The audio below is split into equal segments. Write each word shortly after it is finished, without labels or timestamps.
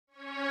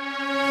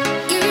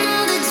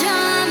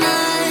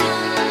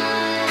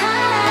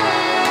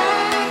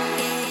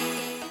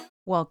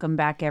Welcome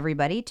back,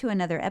 everybody, to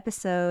another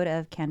episode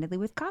of Candidly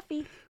with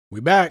Coffee.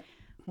 We back.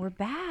 We're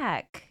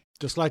back.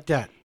 Just like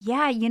that.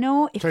 Yeah, you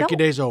know, Turkey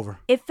Day's over.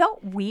 It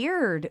felt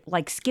weird,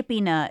 like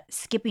skipping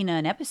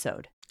an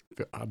episode.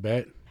 I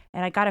bet.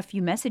 And I got a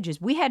few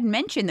messages. We had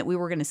mentioned that we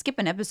were going to skip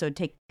an episode,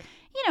 take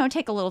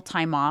a little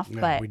time off,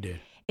 Yeah, but we did.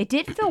 it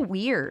did feel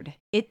weird.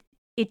 It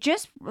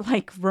just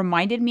like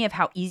reminded me of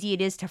how easy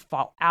it is to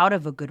fall out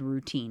of a good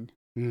routine.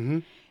 Mm-hmm.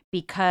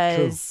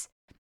 Because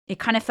it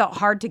kind of felt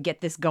hard to get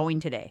this going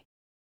today.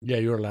 Yeah,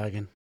 you were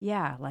lagging.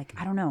 Yeah, like,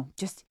 I don't know,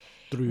 just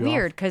Threw you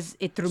weird off. because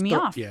it threw me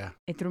off. Yeah.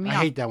 It threw me I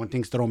off. hate that when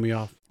things throw me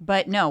off.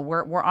 But no,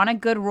 we're on a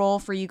good roll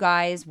for you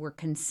guys. We're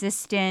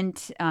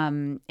consistent.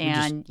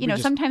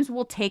 Sometimes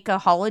we'll take a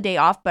holiday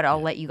off, but I'll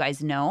let you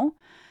guys know.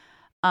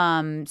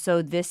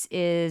 So this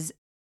is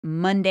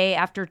Monday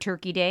after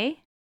Turkey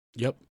Day.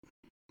 Yep.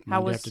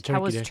 How was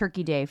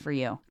Turkey Day for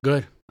you?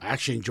 Good. I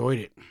actually enjoyed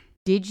it.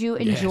 Did you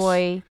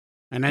enjoy?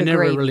 And I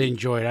never gravy? really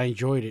enjoyed it. I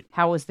enjoyed it.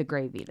 How was the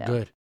gravy though?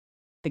 Good.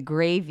 The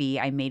gravy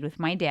I made with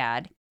my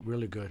dad.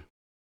 Really good.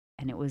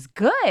 And it was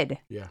good.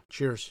 Yeah.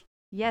 Cheers.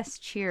 Yes,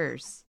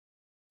 cheers.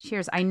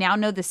 Cheers. I now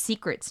know the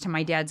secrets to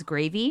my dad's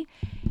gravy.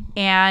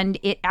 And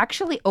it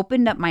actually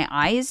opened up my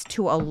eyes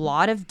to a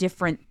lot of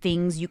different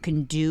things you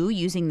can do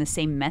using the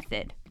same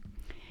method.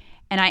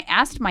 And I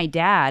asked my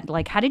dad,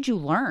 like, how did you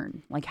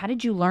learn? Like, how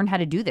did you learn how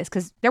to do this?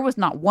 Because there was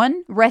not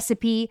one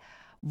recipe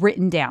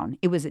written down.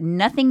 It was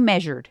nothing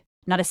measured.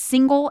 Not a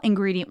single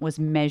ingredient was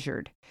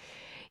measured.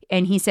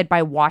 And he said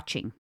by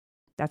watching.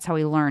 That's how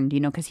he learned,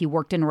 because he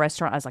worked in a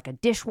restaurant as like a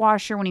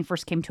dishwasher when he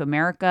first came to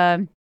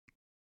America.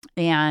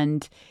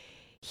 And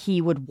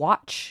he would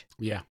watch.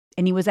 Yeah.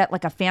 And he was at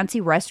like a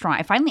fancy restaurant.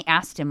 I finally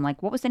asked him,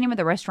 like, what was the name of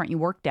the restaurant you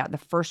worked at? The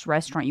first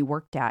restaurant you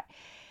worked at.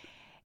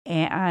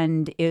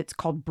 And it's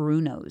called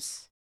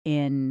Bruno's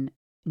in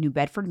New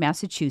Bedford,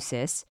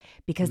 Massachusetts,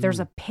 because there's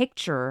a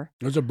picture.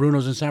 There's a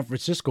Bruno's in San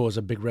Francisco. Is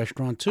a big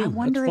restaurant too. I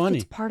wonder That's funny.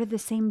 if it's part of the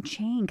same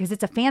chain because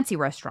it's a fancy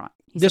restaurant.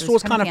 This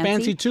was kind of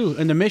fancy too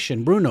in the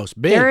Mission. Bruno's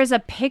big. There is a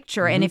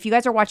picture, and if you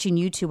guys are watching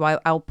YouTube,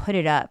 I'll put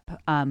it up.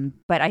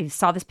 But I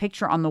saw this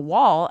picture on the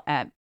wall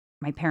at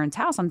my parents'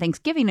 house on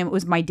Thanksgiving, and it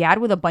was my dad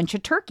with a bunch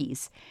of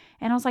turkeys.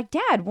 And I was like,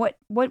 Dad, what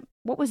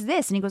was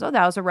this? And he goes, oh,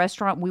 that was a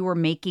restaurant we were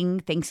making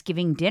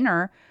Thanksgiving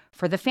dinner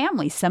for the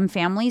family. Some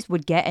families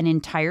would get an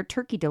entire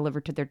turkey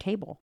delivered to their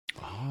table.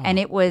 Oh, and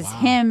it was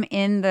him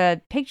in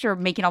the picture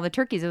making all the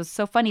turkeys. It was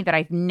so funny that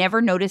I've never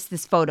noticed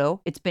this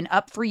photo. It's been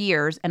up for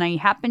years, and I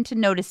happened to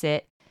notice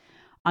it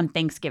on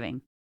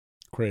Thanksgiving.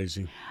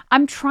 Crazy.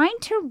 I'm trying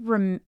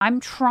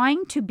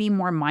to be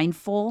more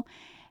mindful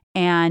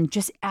and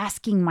just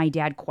asking my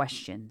dad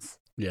questions.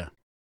 Yeah.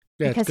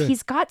 Because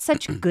he's got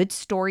such good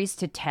stories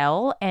to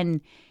tell.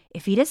 And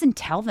if he doesn't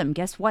tell them,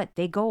 guess what?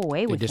 They go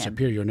away with him. They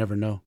disappear. You'll never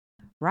know.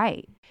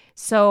 Right.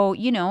 So,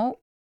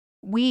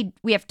 we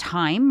have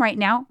time right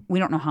now. We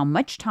don't know how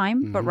much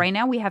time, but right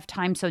now we have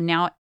time. So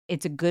now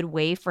it's a good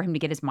way for him to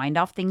get his mind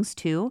off things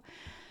too.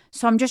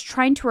 So I'm just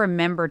trying to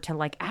remember to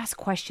like ask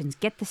questions,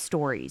 get the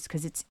stories,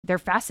 because they're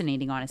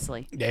fascinating,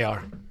 honestly. They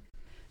are.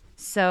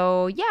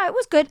 So yeah, it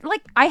was good.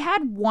 Like I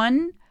had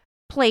one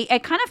plate. I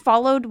kind of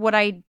followed what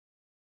I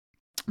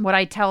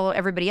tell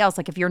everybody else.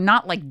 Like if you're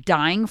not like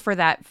dying for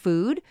that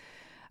food,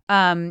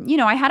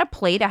 I had a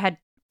plate. I had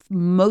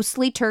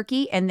mostly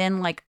turkey and then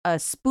like a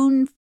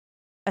spoon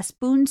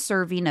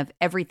serving of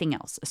everything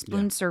else. A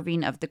spoon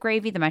serving of the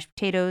gravy, the mashed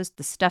potatoes,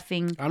 the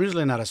stuffing. I'm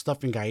usually not a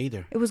stuffing guy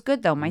either. It was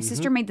good though. My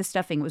sister made the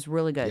stuffing. It was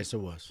really good. Yes, it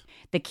was.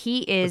 The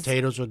key is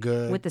potatoes were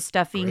good. With the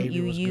stuffing, Gravy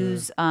you was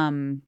use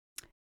good.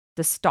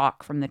 The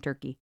stock from the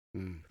turkey.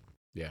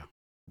 Yeah.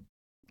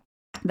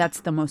 That's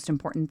the most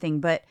important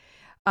thing. But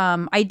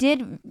I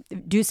did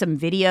do some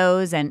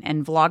videos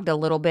and vlogged a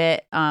little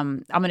bit.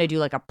 I'm going to do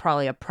like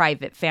probably a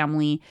private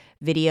family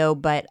video,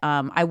 but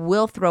I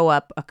will throw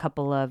up a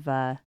couple of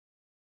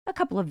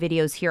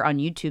videos here on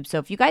YouTube. So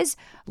if you guys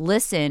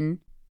listen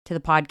to the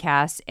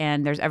podcast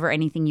and there's ever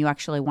anything you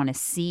actually want to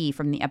see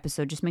from the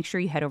episode, just make sure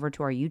you head over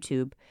to our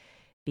YouTube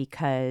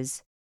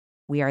because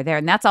we are there.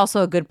 And that's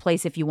also a good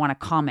place if you want to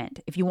comment.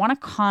 If you want to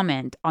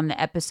comment on the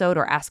episode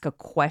or ask a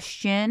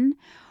question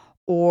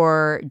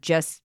or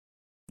just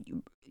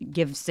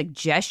give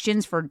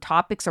suggestions for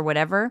topics or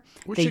whatever,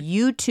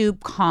 YouTube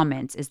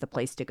comments is the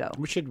place to go.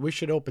 We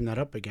should open that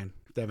up again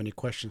if they have any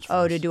questions for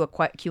us. to do a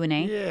Q&A?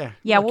 Yeah.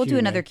 Yeah, we'll do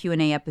another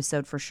Q&A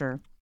episode for sure.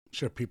 I'm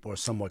sure people are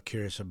somewhat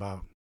curious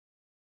about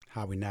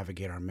how we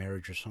navigate our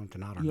marriage or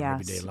something. I don't know,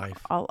 everyday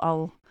life.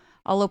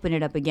 I'll open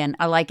it up again.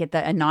 I like it.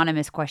 The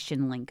anonymous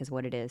question link is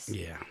what it is.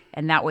 Yeah.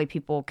 And that way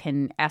people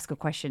can ask a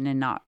question and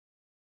not,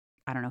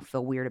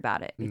 feel weird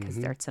about it because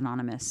it's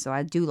anonymous. So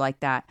I do like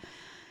that.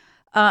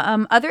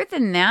 Other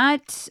than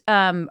that,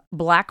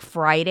 Black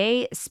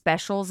Friday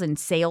specials and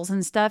sales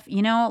and stuff,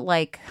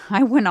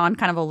 I went on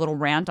kind of a little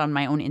rant on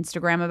my own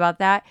Instagram about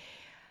that.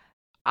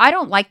 I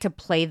don't like to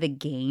play the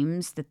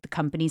games that the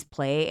companies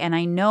play. And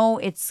I know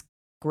it's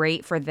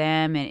great for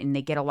them and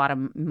they get a lot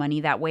of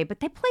money that way, but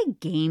they play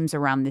games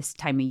around this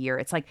time of year.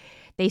 It's like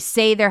they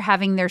say they're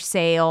having their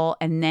sale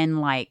and then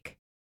like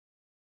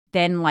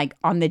then like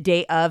on the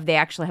day of, they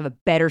actually have a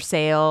better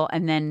sale.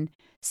 And then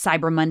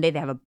Cyber Monday, they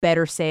have a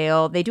better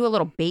sale. They do a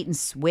little bait and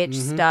switch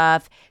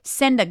stuff,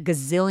 send a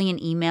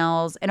gazillion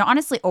emails, and it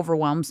honestly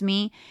overwhelms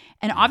me.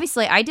 And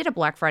obviously, I did a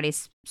Black Friday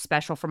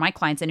special for my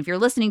clients. And if you're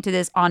listening to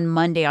this on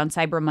Monday, on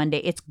Cyber Monday,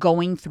 it's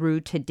going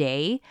through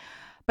today.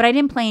 But I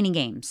didn't play any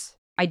games.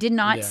 I did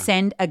not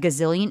send a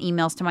gazillion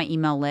emails to my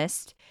email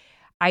list.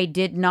 I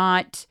did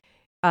not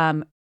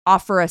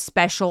offer a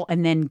special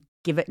and then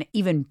give it an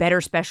even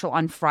better special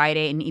on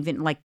Friday and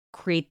even like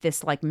create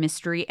this like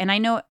mystery. And I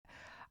know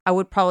I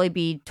would probably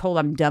be told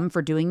I'm dumb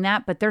for doing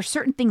that, but there's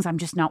certain things I'm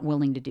just not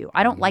willing to do.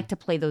 I don't like to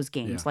play those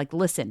games. Like,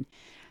 listen,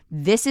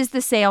 this is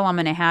the sale I'm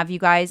going to have, you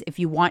guys. If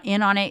you want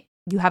in on it,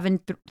 you have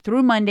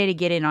through Monday to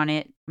get in on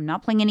it. I'm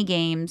not playing any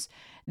games.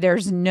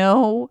 There's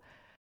no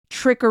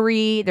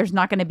trickery. There's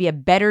not going to be a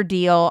better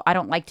deal. I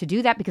don't like to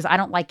do that because I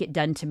don't like it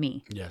done to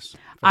me. Yes.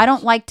 I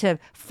don't like to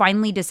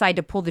finally decide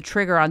to pull the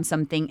trigger on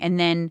something and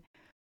then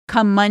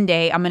come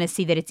Monday, I'm going to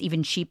see that it's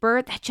even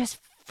cheaper. That just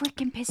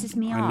freaking pisses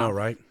me off. I know,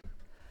 right?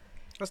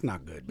 That's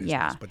not good business.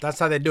 Yeah. But that's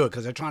how they do it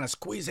because they're trying to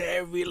squeeze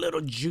every little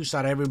juice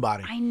out of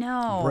everybody. I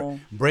know.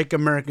 Break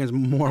Americans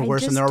more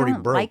worse than they're already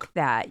broke. I like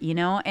that, you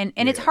know? And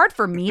it's hard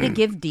for me to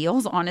give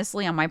deals,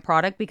 honestly, on my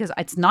product because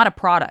it's not a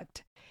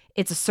product.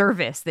 It's a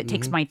service that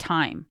takes my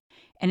time.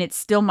 And it's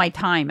still my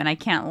time, and I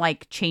can't,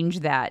 like,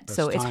 change that.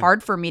 So it's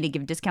hard for me to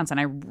give discounts,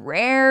 and I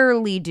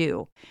rarely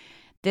do.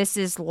 This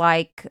is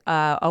like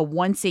a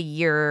once a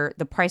year.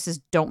 The prices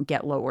don't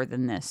get lower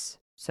than this.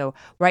 So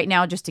right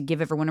now, just to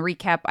give everyone a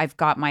recap, I've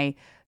got my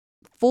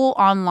full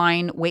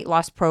online weight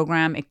loss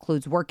program. It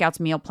includes workouts,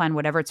 meal plan,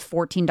 whatever. It's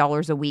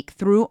 $14 a week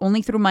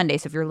only through Monday.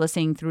 So if you're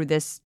listening to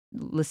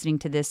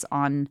this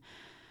on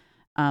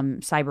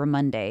Cyber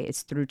Monday,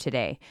 it's through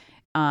today.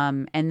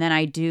 And then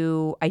I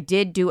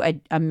did do a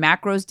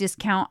macros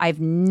discount. I've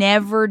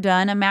never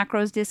done a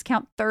macros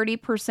discount,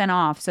 30%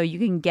 off. So you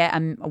can get a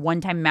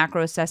one-time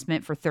macro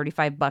assessment for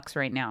 $35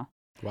 right now.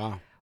 Wow.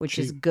 Which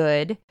is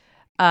good.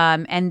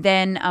 And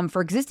then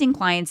for existing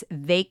clients,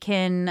 they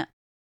can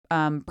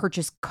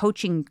purchase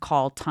coaching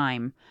call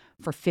time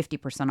for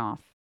 50%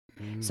 off.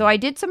 So I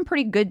did some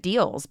pretty good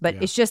deals, but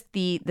it's just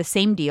the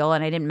same deal,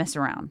 and I didn't mess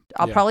around.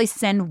 I'll probably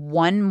send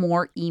one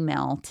more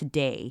email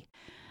today,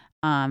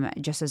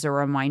 just as a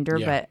reminder,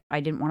 but I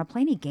didn't want to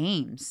play any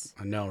games.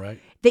 I know, right?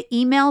 The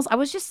emails,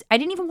 I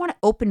didn't even want to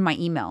open my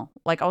email.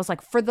 Like, I was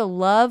like, for the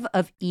love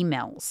of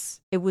emails,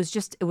 it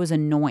was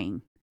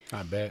annoying.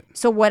 I bet.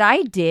 So what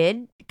I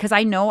did, because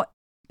I know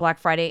Black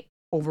Friday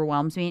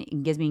overwhelms me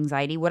and gives me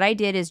anxiety, what I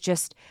did is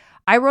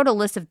I wrote a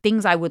list of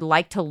things I would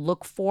like to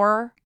look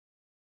for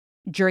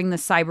during the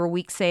Cyber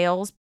Week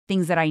sales,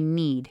 things that I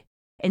need,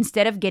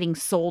 instead of getting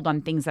sold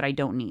on things that I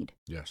don't need.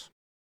 Yes.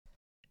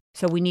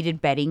 So we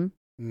needed bedding.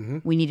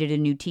 We needed a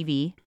new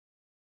TV.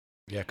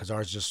 Yeah, because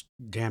ours just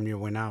damn near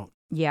went out.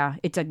 Yeah,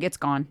 it's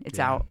gone. It's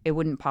out. It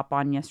wouldn't pop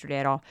on yesterday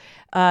at all.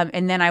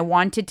 And then I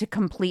wanted to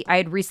complete. I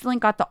had recently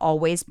got the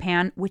Always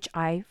pan, which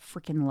I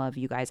freaking love,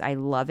 you guys. I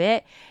love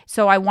it.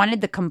 So I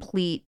wanted to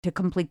complete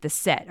the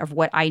set of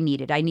what I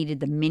needed. I needed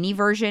the mini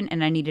version,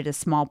 and I needed a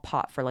small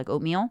pot for like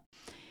oatmeal.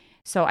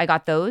 So I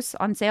got those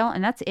on sale,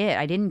 and that's it.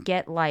 I didn't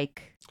get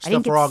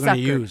stuff we're all going to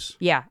use.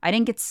 Yeah, I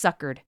didn't get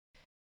suckered.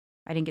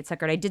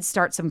 I did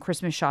start some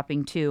Christmas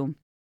shopping too.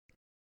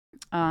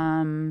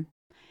 I'm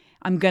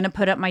gonna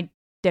put up my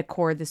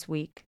decor this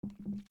week.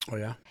 Oh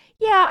yeah?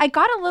 Yeah, I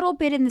got a little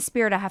bit in the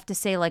spirit, I have to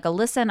say. Like,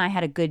 Alyssa and I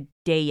had a good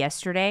day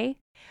yesterday.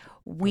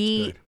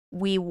 We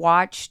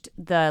watched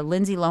the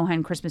Lindsay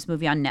Lohan Christmas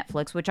movie on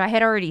Netflix, which I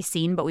had already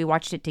seen, but we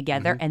watched it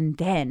together. And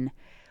then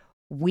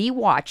we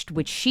watched,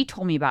 which she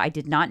told me about, I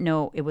did not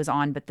know it was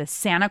on, but the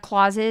Santa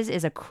Clauses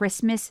is a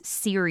Christmas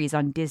series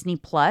on Disney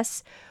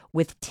Plus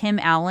with Tim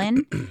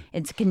Allen.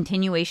 It's a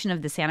continuation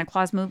of the Santa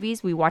Claus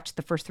movies. We watched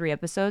the first 3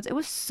 episodes. It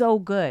was so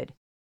good.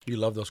 You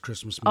love those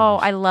Christmas movies. Oh,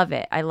 I love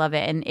it.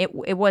 And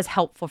it was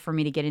helpful for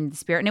me to get into the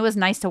spirit. And it was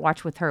nice to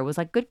watch with her. It was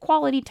like good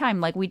quality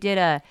time. Like we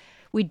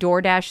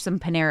DoorDashed some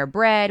Panera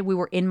Bread. We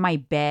were in my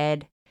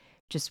bed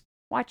just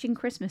watching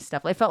Christmas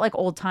stuff. It felt like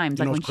old times,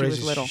 like when she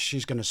was little.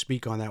 She's going to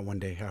speak on that one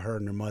day, her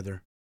and her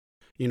mother.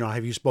 You know how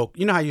you spoke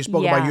about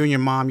you and your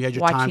mom. You had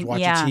your times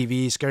watching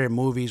TV, scary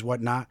movies,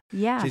 whatnot.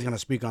 Yeah. She's going to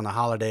speak on the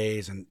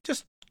holidays and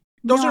just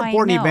those are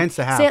important events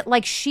to have. So,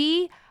 like,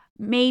 she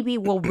maybe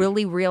will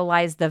really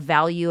realize the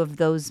value of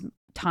those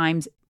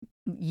times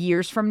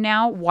years from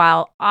now,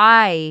 while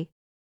I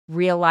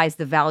realize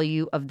the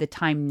value of the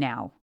time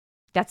now.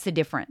 That's the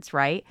difference,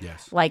 right?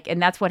 Yes. Like,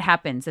 and that's what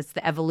happens. It's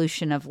the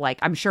evolution of, like,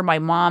 I'm sure my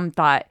mom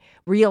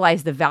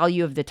realized the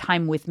value of the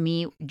time with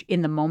me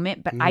in the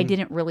moment, but I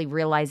didn't really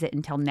realize it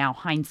until now,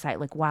 hindsight.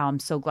 Like, wow, I'm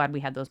so glad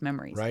we had those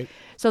memories. Right.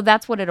 So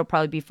that's what it'll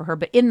probably be for her.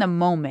 But in the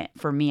moment,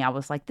 for me, I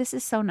was like, this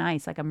is so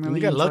nice. Like, I'm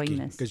really enjoying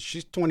this. Because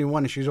she's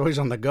 21 and she's always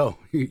on the go.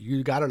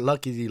 You got her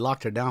lucky you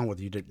locked her down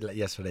with you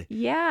yesterday.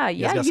 Yeah.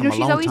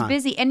 She's always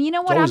busy. And you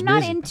know what? I'm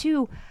not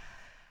into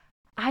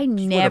I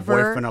never.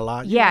 With a boyfriend a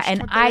lot. Yeah,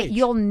 and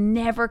you'll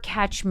never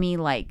catch me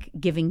like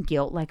giving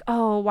guilt, like,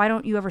 oh, why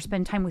don't you ever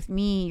spend time with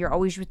me? You're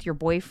always with your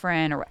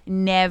boyfriend, or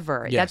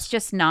never. Yes. That's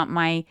just not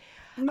my.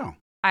 No.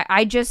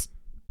 I just,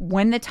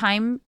 when the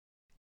time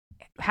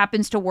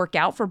happens to work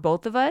out for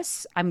both of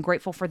us, I'm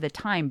grateful for the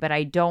time, but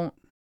I don't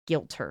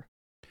guilt her.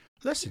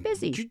 Listen,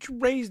 you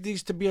raise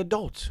these to be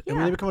adults. Yeah. And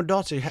when they become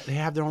adults, they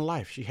have their own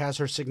life. She has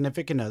her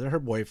significant other, her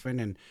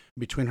boyfriend, and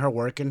between her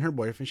work and her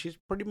boyfriend, she's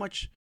pretty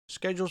much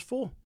schedule's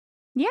full.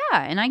 Yeah,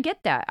 and I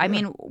get that. I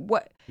mean,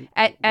 what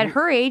at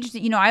her age,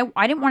 you know,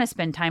 I didn't want to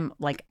spend time,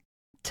 like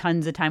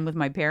tons of time with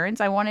my parents.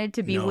 I wanted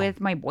to be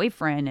with my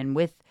boyfriend and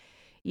with,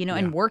 you know,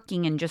 and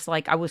working, and just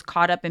like I was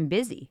caught up and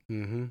busy.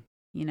 Mm-hmm.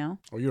 You know?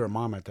 Oh, you were a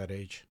mom at that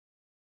age.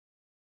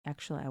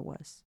 Actually, I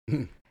was.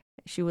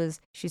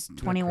 She's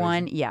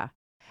 21. Yeah.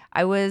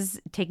 I was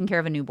taking care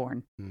of a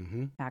newborn,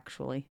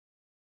 actually.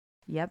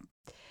 Yep.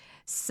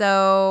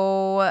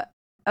 So,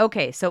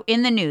 okay. So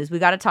in the news, we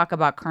got to talk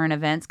about current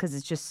events because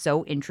it's just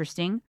so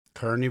interesting.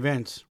 Current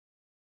events.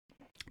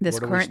 This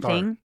current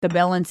thing, the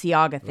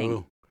Balenciaga thing.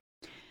 Ooh,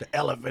 the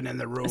elephant in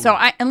the room. So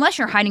unless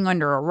you're hiding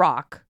under a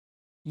rock,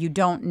 you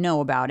don't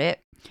know about it.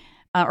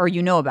 Or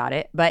you know about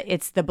it, but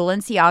it's the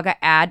Balenciaga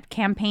ad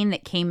campaign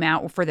that came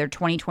out for their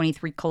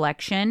 2023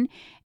 collection,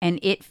 and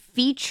it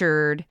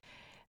featured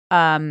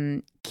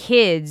little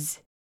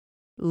kids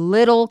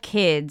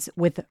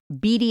with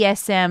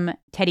BDSM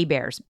teddy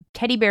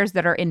bears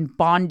that are in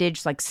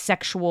bondage, like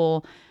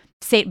sexual.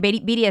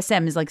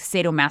 BDSM is like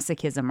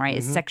sadomasochism, right?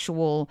 It's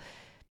sexual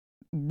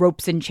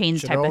ropes and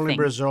chains type of thing. Only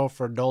reserved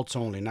for adults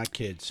only, not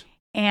kids.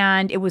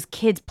 And it was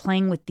kids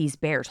playing with these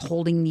bears,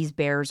 holding these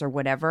bears or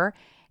whatever.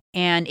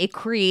 And it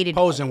created...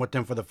 Posing with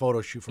them for the photo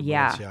shoot for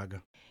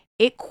Balenciaga.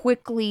 It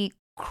quickly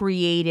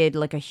created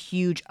like a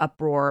huge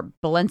uproar.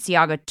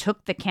 Balenciaga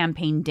took the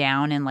campaign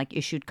down and like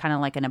issued kind of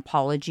like an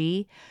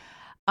apology.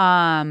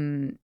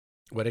 Well,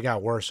 it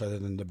got worse other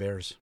than the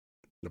bears.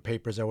 The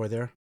papers that were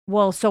there.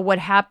 Well, so what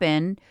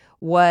happened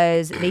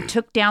was they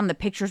took down the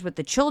pictures with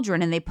the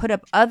children and they put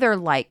up other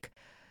like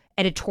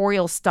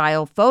editorial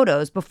style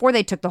photos before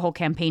they took the whole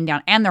campaign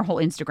down, and their whole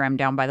Instagram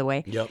down, by the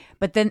way. Yep.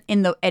 But then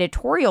in the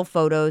editorial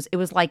photos, it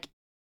was like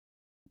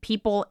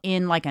people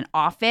in like an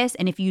office,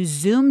 and if you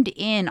zoomed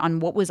in on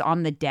what was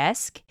on the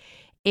desk,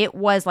 it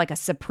was like a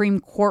Supreme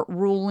Court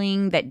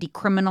ruling that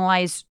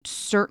decriminalized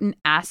certain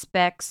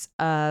aspects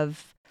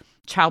of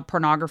child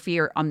pornography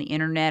or on the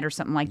internet or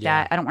something like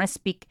that. I don't want to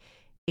speak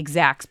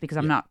exacts because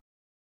I'm not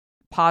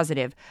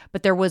positive,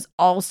 but there was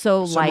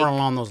also somewhere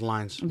along those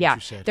lines. Yeah,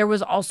 you said. There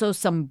was also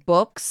some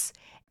books,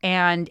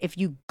 and if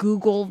you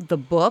Google the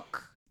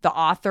book, the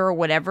author or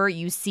whatever,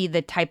 you see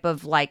the type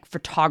of like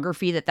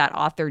photography that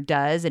author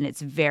does, and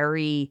it's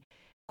very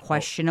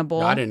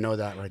questionable. I didn't know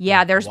that.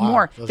 Yeah, there's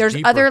more. There's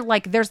deeper. Other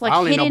like there's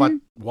like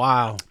hidden.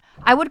 Wow.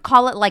 I would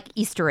call it like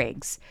Easter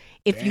eggs.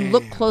 If you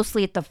look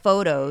closely at the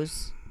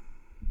photos,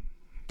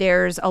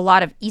 there's a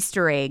lot of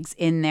Easter eggs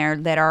in there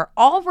that are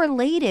all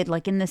related,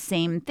 like in the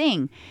same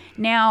thing.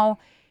 Now,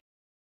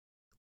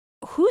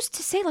 who's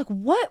to say, like,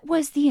 what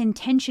was the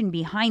intention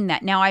behind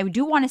that? Now, I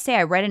do want to say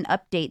I read an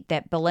update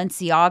that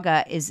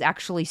Balenciaga is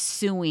actually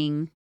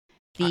suing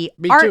the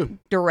art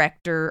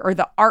director or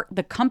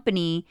the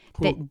company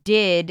that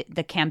did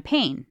the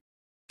campaign.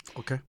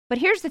 Okay. But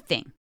here's the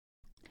thing.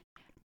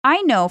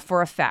 I know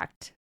for a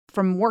fact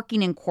from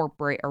working in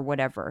corporate or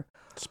whatever.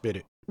 Spit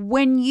it.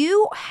 When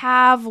you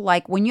have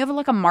like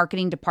a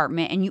marketing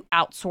department and you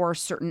outsource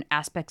certain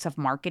aspects of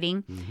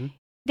marketing,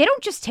 they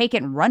don't just take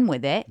it and run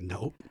with it.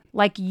 Nope.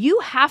 Like you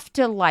have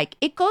to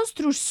it goes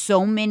through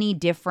so many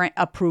different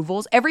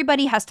approvals.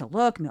 Everybody has to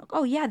look and be like,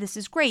 oh yeah, this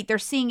is great. They're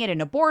seeing it in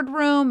a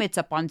boardroom. It's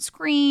up on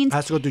screens. It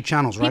has to go through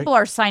channels, right? People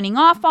are signing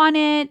off on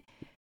it.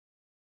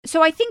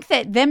 So I think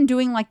that them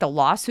doing like the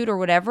lawsuit or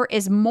whatever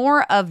is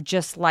more of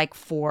just like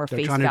for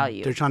face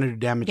value. They're trying to do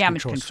damage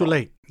control. It's too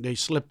late. They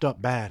slipped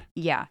up bad.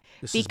 Yeah,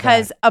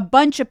 because a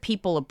bunch of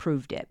people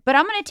approved it. But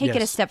I'm going to take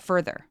it a step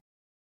further.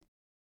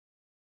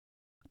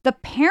 The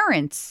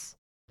parents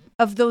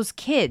of those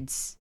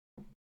kids,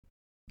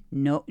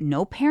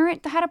 no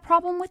parent had a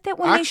problem with it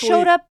when they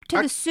showed up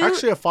to the suit.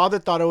 Actually, a father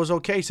thought it was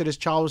okay. He said his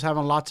child was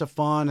having lots of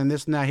fun and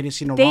this and that. He didn't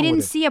see no wrong with it. They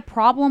didn't see a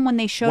problem when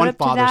they showed up to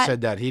that? One father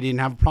said that. He didn't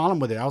have a problem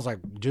with it. I was like,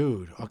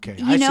 dude, okay.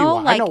 I see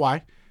why. I know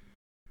why.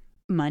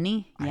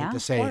 Money. I hate to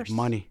say it,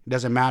 money. It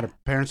doesn't matter.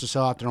 Parents will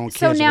sell out their own kids.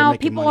 So now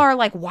people are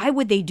like, why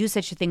would they do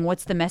such a thing?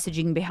 What's the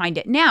messaging behind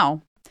it?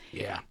 Now,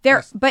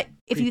 but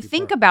if you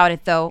think about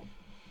it, though,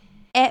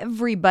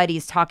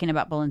 everybody's talking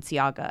about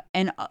Balenciaga,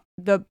 and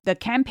the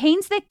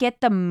campaigns that get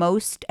the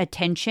most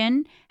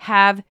attention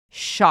have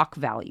shock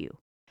value.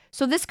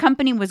 So this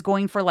company was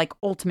going for like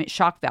ultimate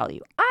shock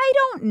value. I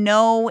don't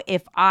know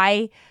if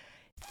I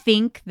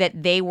think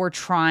that they were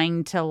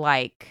trying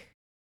to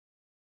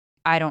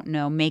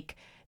make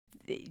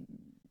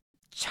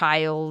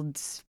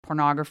child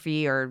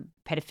pornography or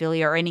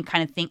pedophilia or any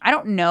kind of thing. I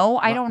don't know.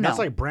 That's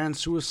like brand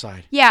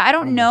suicide. Yeah, I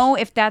don't know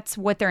if that's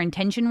what their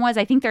intention was.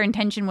 I think their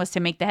intention was to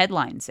make the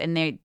headlines, and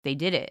they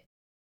did it.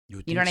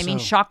 You know what I mean?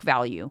 So? Shock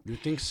value. You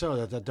think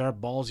so? That they're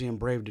ballsy and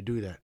brave to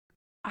do that?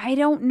 I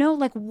don't know.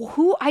 Like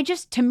who?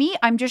 To me,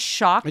 I'm just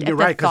shocked. And you're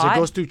right, because it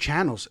goes through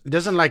channels. It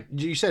doesn't, like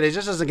you said, it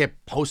just doesn't get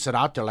posted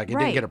out there. Like it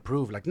didn't get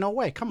approved. Like, no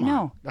way. Come on.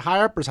 No. The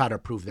higher uppers had to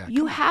approve that.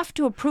 You have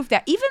to approve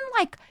that. Even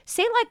like,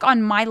 say like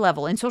on my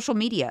level in social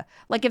media,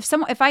 like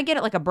if I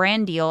get like a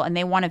brand deal and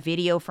they want a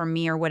video from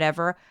me or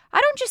whatever,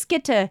 I don't just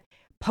get to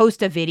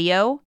post a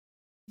video.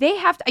 You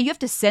have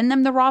to send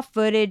them the raw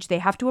footage. They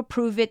have to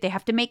approve it. They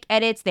have to make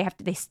edits. They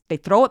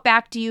throw it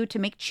back to you to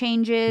make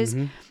changes.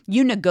 Mm-hmm.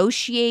 You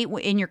negotiate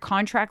in your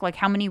contract like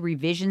how many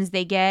revisions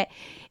they get.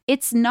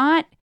 It's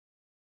not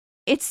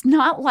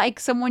like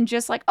someone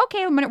just like,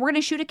 okay, we're going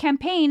to shoot a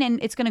campaign and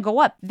it's going to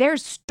go up.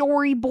 There's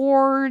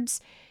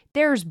storyboards.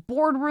 There's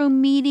boardroom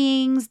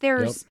meetings.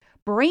 There's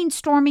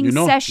brainstorming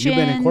sessions. You've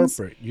been in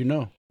corporate.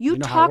 You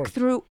talk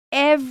through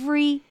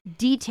every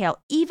detail.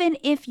 Even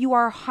if you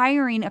are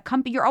hiring a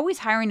company, you're always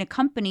hiring a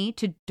company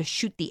to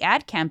shoot the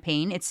ad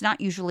campaign. It's not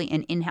usually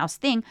an in-house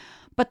thing,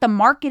 but the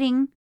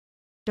marketing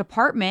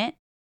department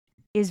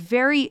is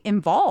very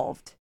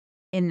involved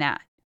in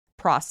that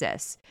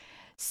process.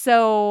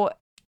 So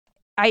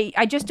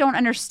I just don't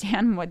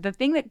understand the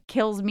thing that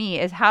kills me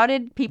is how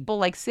did people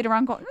like sit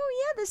around going,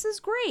 oh yeah, this is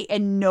great.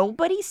 And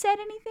nobody said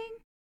anything?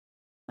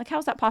 Like,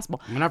 how's that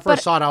possible? When I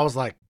first saw it, I was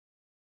like,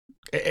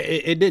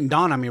 it didn't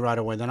dawn on me right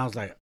away. Then I was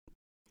like,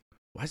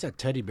 why does that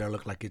teddy bear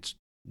look like it's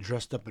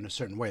dressed up in a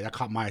certain way? That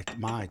caught my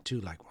eye too.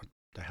 Like, what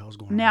the hell's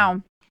going on?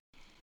 Now,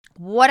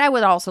 what I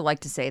would also like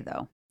to say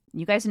though,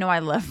 you guys know I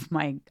love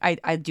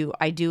I do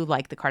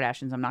like the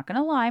Kardashians. I'm not going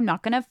to lie. I'm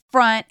not going to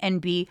front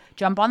and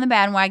jump on the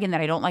bandwagon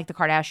that I don't like the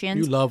Kardashians.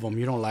 You love them.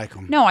 You don't like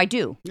them. No, I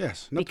do.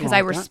 Yes. Because I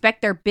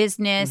respect their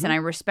business and I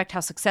respect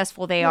how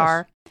successful they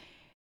are.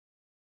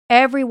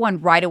 Everyone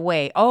right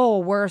away, oh,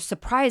 we're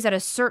surprised at a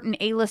certain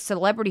A-list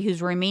celebrity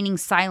who's remaining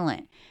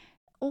silent.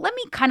 Let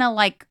me kind of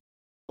like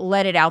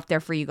let it out there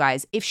for you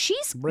guys. If Kim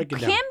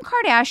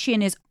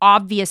Kardashian is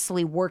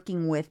obviously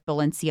working with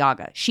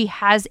Balenciaga. She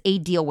has a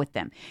deal with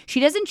them.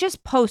 She doesn't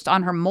just post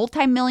on her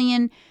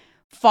multi-million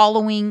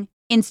following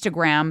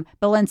Instagram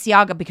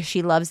Balenciaga because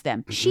she loves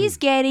them. Mm-hmm. She's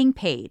getting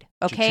paid,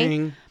 okay?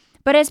 Cha-ching.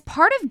 But as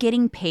part of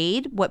getting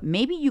paid, what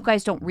maybe you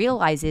guys don't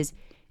realize is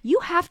you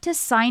have to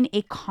sign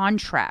a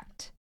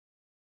contract.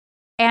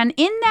 And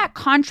in that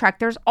contract,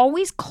 there's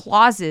always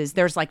clauses.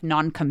 There's like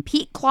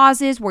non-compete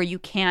clauses where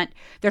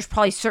there's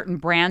probably certain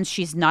brands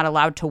she's not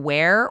allowed to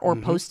wear or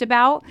post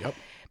about. Yep.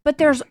 But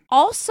there's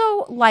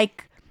also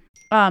like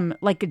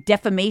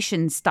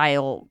defamation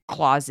style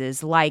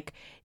clauses. Like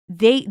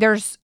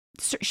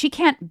she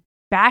can't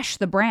bash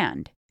the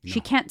brand. No. She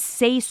can't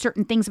say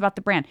certain things about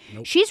the brand.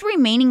 Nope. She's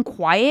remaining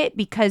quiet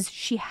because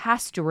she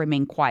has to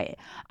remain quiet.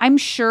 I'm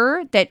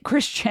sure that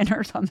Kris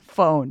Jenner's on the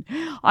phone,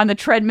 on the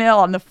treadmill,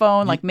 on the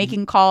phone, like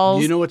making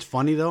calls. You know what's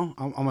funny, though?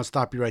 I'm going to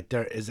stop you right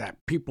there, is that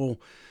people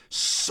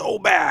so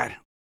bad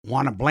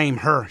want to blame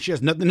her. She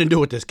has nothing to do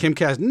with this. Kim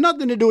K has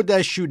nothing to do with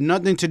that shoot,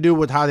 nothing to do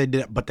with how they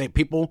did it. But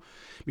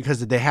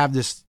because they have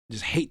this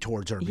hate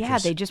towards her. Yeah,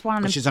 they just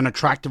want to. She's an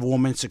attractive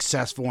woman,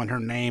 successful in her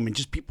name, and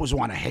just people just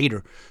want to hate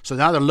her. So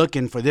now they're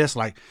looking for this,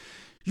 like,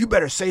 you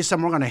better say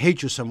something, we're going to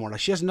hate you some more.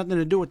 Like, she has nothing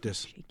to do with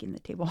this. Shaking the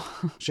table.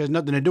 She has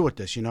nothing to do with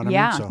this, you know what I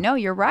mean? Yeah, no,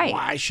 you're right.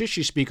 Why should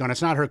she speak on it?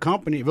 It's not her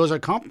company. If it was her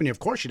company, of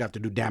course she'd have to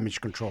do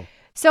damage control.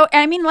 So,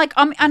 I mean, like,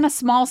 I'm on a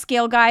small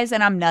scale, guys,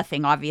 and I'm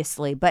nothing,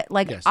 obviously. But,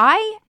 like, yes.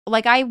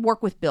 I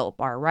work with Built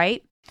Bar,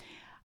 right?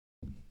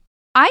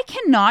 I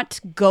cannot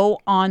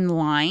go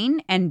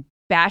online and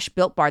bash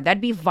Built Bar.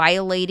 That'd be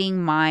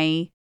violating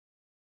my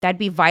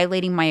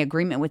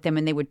agreement with them,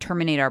 and they would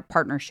terminate our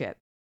partnership.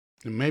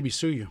 And maybe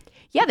sue you.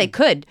 Yeah, they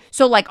could.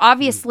 So, like,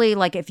 obviously,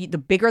 like, the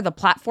bigger the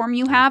platform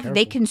you have,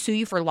 they can sue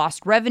you for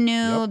lost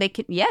revenue. Yep. They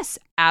can, yes,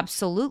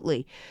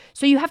 absolutely.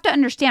 So you have to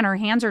understand her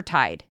hands are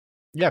tied.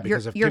 Yeah,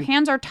 because your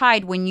hands are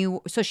tied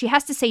so she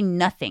has to say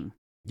nothing.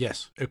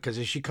 Yes, because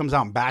if she comes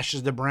out and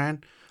bashes the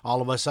brand,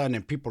 all of a sudden,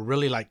 and people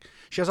really like,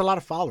 she has a lot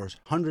of followers,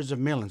 hundreds of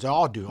millions. They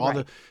all do.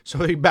 So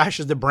he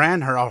bashes the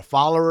brand, her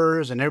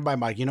followers, and everybody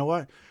like, you know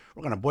what?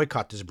 We're going to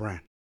boycott this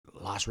brand.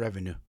 Lost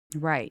revenue.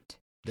 Right.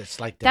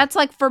 That's like that. That's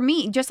like for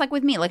me, just like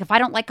with me. Like if I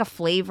don't like a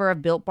flavor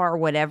of Built Bar or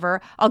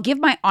whatever, I'll give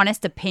my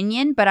honest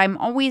opinion, but I'm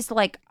always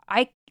like,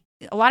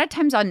 a lot of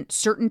times on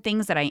certain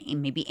things that I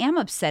maybe am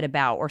upset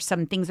about or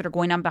some things that are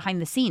going on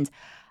behind the scenes,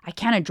 I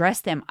can't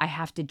address them. I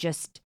have to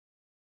just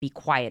be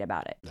quiet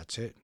about it. That's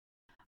it.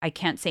 I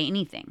can't say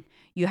anything.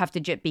 You have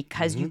to just,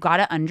 because you got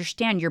to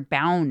understand you're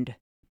bound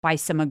by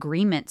some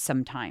agreements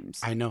sometimes.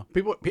 I know.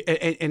 People,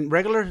 and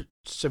regular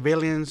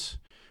civilians,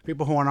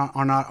 people who are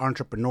not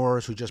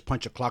entrepreneurs who just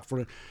punch a clock for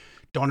it,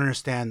 don't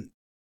understand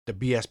the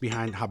BS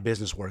behind how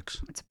business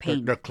works. It's a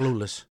pain. They're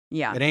clueless.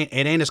 Yeah. It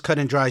ain't as cut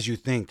and dry as you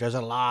think. There's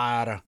a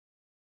lot of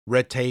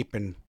red tape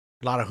and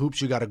a lot of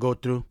hoops you got to go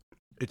through.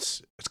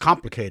 It's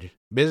complicated.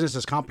 Business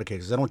is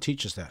complicated. They don't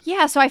teach us that.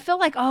 Yeah, so I feel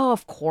like, oh,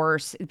 of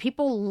course,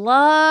 people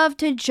love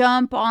to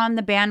jump on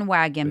the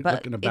bandwagon,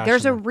 but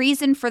there's a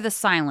reason for the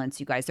silence,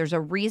 you guys. There's a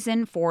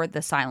reason for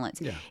the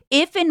silence. Yeah.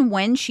 If and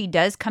when she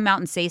does come out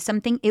and say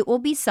something, it will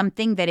be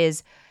something that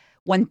is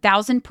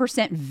 1000%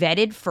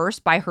 vetted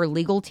first by her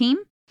legal team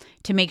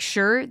to make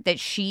sure that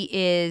she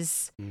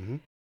is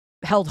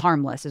held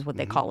harmless, is what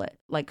they call it.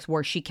 Like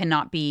where she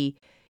cannot be,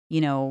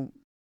 of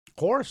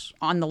course,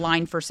 on the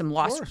line for some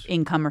lost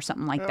income or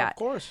something like that. Of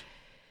course.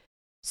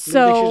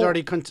 So you think she's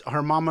already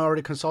her mama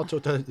already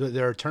consulted with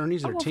their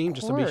attorneys, their team,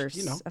 just to be,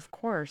 Of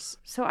course.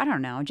 So I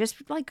don't know. Just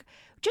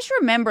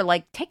remember,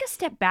 like, take a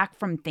step back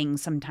from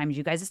things sometimes,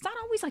 you guys. It's not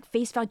always like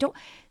face value. Don't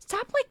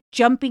stop like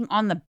jumping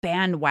on the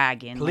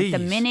bandwagon. Please.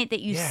 Like the minute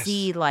that you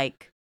see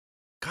like,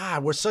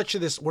 God, we're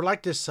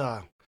like this.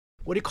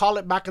 What do you call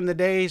it back in the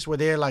days where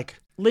they're like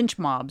lynch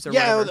mobs or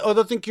whatever. or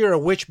they'll think you're a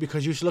witch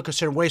because you look a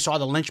certain way. So all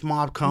the lynch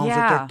mob comes with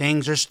their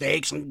things, their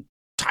stakes, and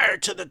tie her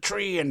to the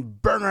tree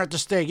and burn her at the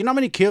stake. You know how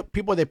many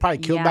people they probably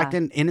killed back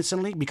then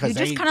innocently because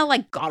you just kind of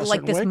like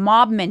this way?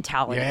 mob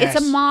mentality. Yes.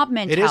 It's a mob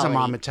mentality. It is a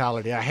mob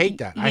mentality. I hate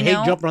that. I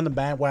hate jumping on the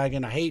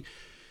bandwagon. I hate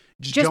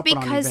just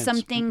because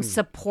something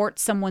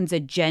supports someone's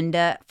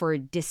agenda for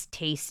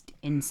distaste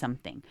in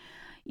something.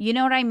 You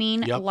know what I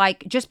mean? Yep.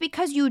 Like, just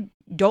because you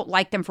don't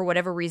like them for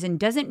whatever reason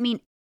doesn't mean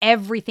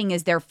everything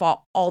is their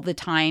fault all the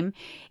time.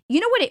 You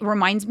know what it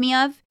reminds me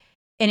of?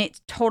 And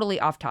it's totally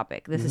off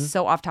topic. This is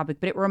so off topic,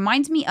 but it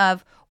reminds me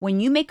of when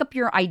you make up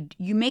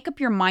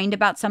your mind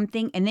about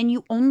something, and then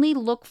you only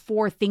look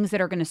for things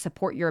that are going to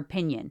support your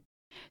opinion.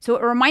 So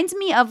it reminds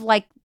me of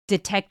like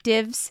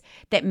detectives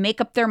that make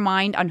up their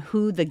mind on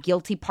who the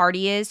guilty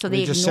party is, so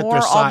they ignore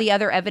all the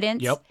other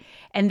evidence. Yep.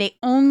 And they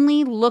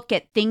only look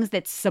at things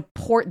that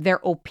support their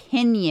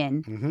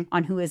opinion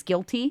on who is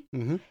guilty.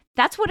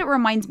 That's what it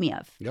reminds me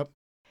of. Yep.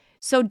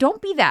 So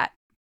don't be that.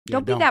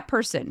 Don't be that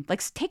person.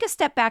 Like, take a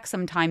step back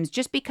sometimes,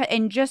 just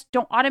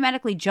don't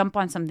automatically jump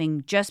on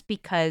something just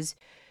because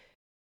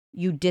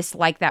you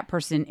dislike that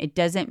person. It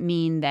doesn't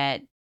mean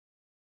that,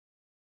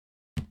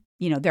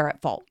 they're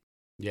at fault.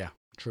 Yeah,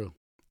 true.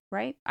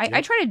 Right?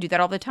 I try to do that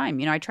all the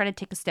time. I try to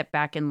take a step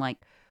back and like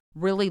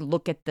really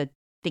look at the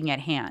thing at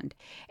hand.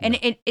 And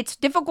it's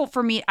difficult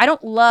for me. I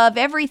don't love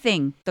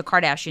everything the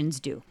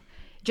Kardashians do.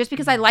 Just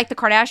because I like the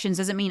Kardashians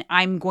doesn't mean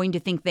I'm going to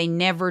think they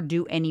never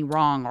do any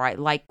wrong, or I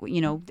like,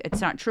 it's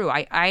not true.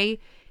 I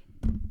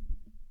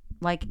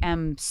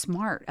am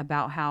smart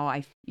about how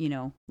I,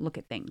 look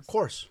at things. Of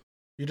course.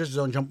 You just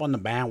don't jump on the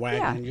bandwagon.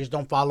 Yeah. You just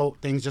don't follow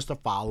things just to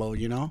follow,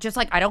 Just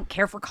like I don't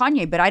care for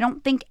Kanye, but I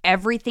don't think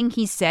everything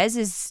he says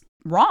is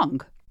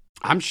wrong.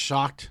 I'm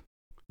shocked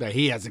that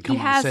he hasn't come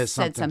out and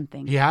said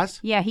something. He has?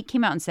 Yeah, he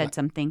came out and said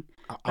something.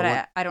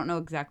 But I don't know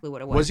exactly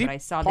what it was. Was he but I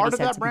saw part that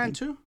he of said that brand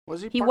something. too?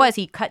 Was he? He was.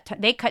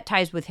 They cut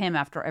ties with him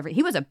after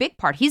he was a big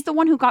part. He's the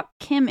one who got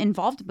Kim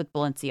involved with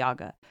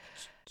Balenciaga.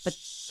 But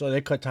so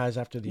they cut ties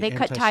after they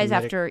cut ties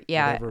after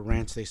whatever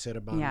rants they said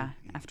about him.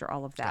 After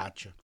all of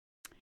that.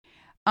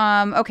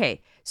 Gotcha.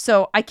 Okay,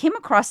 so I came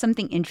across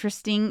something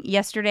interesting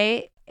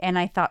yesterday, and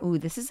I thought, ooh,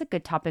 this is a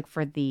good topic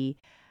for the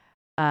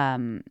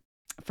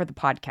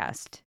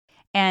podcast.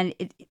 And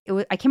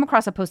I came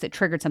across a post that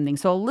triggered something.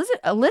 So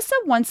Alyssa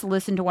once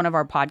listened to one of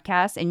our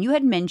podcasts, and you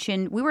had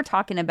mentioned, we were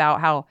talking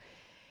about how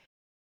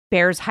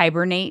bears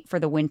hibernate for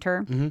the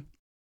winter. Mm-hmm.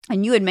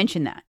 And you had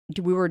mentioned that.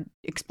 We were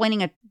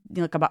explaining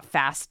about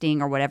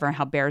fasting or whatever, and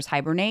how bears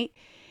hibernate.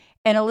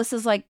 And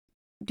Alyssa's like,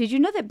 did you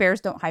know that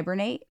bears don't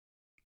hibernate?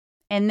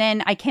 And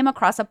then I came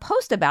across a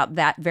post about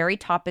that very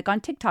topic on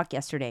TikTok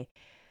yesterday.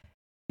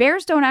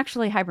 Bears don't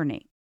actually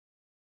hibernate.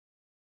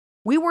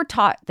 We were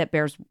taught that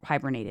bears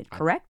hibernated,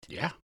 correct?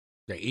 Yeah.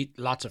 They eat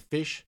lots of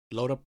fish,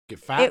 load up, get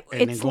fat,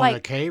 and then go in a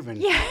cave.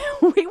 Yeah,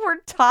 we were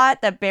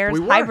taught that bears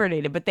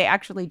hibernated, but they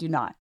actually do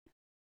not.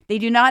 They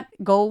do not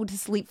go to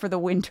sleep for the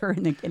winter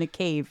in a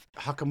cave.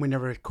 How come we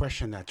never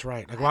questioned that's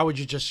right? Like, why would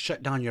you just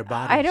shut down your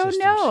body? I don't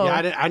know.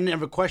 Yeah, I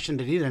never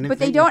questioned it either. But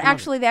they don't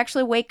actually. They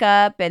actually wake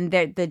up, and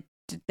the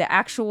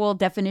actual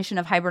definition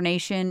of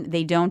hibernation,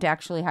 they don't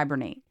actually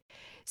hibernate.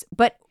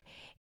 But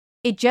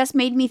it just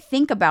made me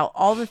think about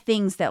all the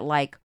things that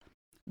like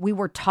we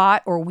were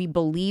taught or we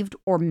believed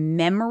or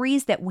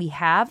memories that we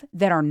have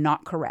that are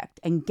not correct.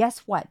 And guess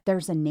what?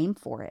 There's a name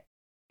for it.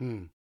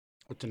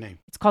 What's the name?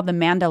 It's called the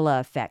Mandela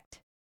effect.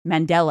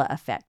 Mandela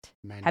effect.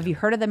 Mandela. Have you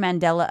heard of the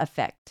Mandela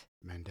effect?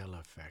 Mandela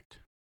effect.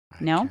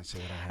 No? Can't say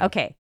that I have.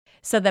 Okay.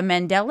 So the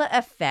Mandela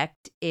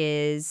effect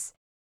it's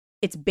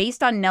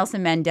based on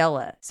Nelson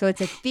Mandela. So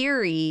it's a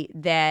theory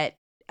that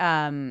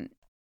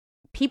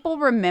people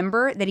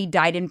remember that he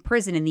died in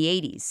prison in the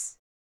 80s.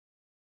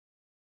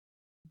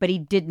 But he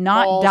did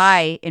not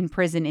die in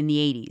prison in the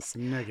 80s.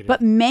 Negative.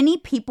 But many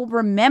people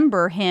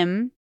remember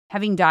him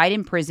having died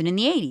in prison in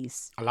the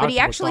 80s. But he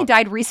actually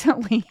died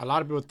recently. A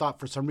lot of people thought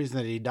for some reason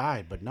that he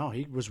died, but no,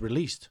 he was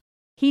released.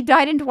 He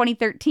died in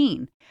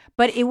 2013.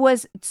 But it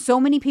was so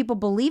many people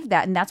believed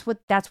that, and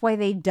that's why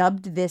they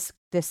dubbed this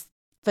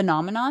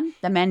phenomenon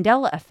the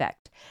Mandela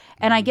effect.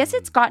 And I guess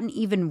it's gotten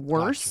even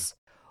worse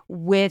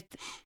with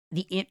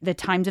the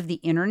times of the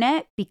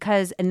internet,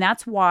 and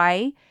that's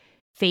why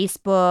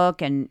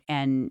Facebook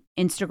and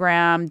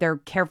Instagram,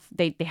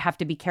 they have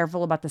to be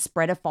careful about the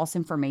spread of false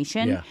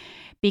information,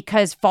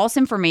 because false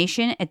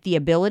information, at the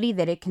ability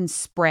that it can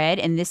spread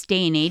in this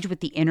day and age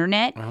with the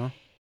internet,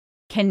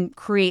 can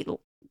create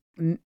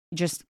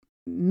just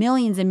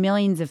millions and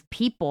millions of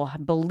people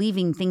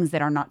believing things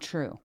that are not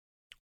true.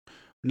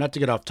 Not to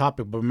get off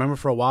topic, but remember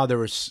for a while there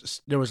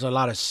was a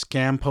lot of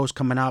scam posts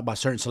coming out about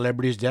certain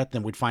celebrities' death,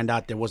 and we'd find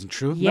out that wasn't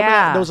true. Remember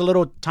Yeah. there was a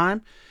little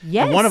time.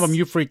 Yes. And one of them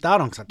you freaked out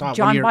on because I thought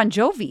John Bon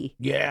Jovi.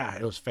 Yeah,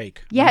 it was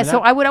fake. Yeah, Remember so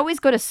that? I would always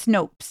go to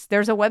Snopes.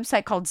 There's a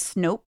website called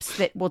Snopes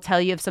that will tell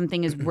you if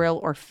something is real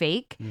or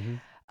fake.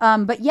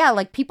 But yeah,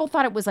 like people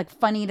thought it was like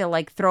funny to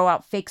like throw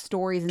out fake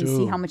stories and see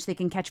Dude. how much they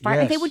can catch fire.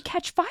 And they Yes. would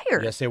catch fire.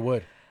 Yes, they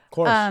would. Of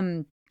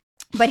course.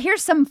 But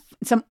here's some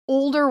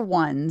older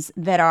ones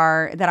that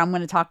I'm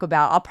going to talk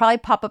about. I'll probably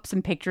pop up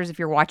some pictures if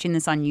you're watching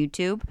this on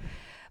YouTube.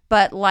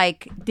 But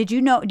like, did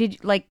you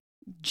like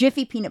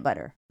Jiffy peanut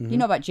butter? You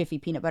know about Jiffy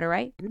peanut butter,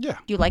 right? Yeah,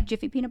 Do you like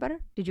Jiffy peanut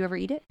butter? Did you ever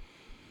eat it?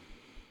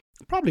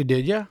 probably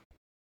did. Yeah.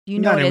 Do you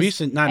know Not it in as,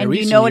 recent- not in and you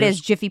recent know it years.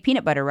 as Jiffy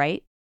peanut butter,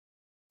 right?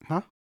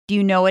 Huh? Do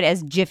you know it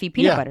as Jiffy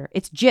peanut Yeah. butter?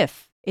 It's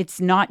Jif. It's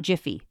not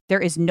Jiffy. There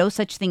is no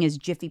such thing as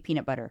Jiffy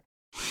peanut butter.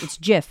 It's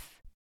Jif.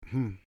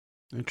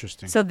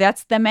 Interesting. So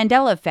that's the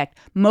Mandela effect.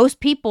 Most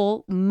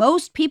people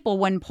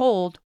when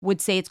polled would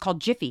say it's called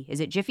Jiffy.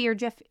 Is it Jiffy or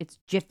Jif? It's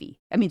Jiffy.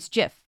 I mean, it's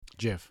Jif.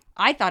 Jif.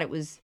 I thought it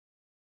was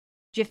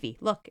Jiffy.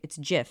 Look, it's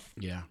Jif.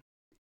 Yeah.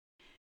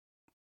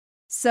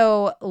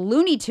 So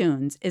Looney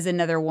Tunes is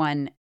another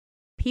one.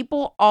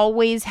 People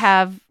always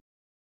have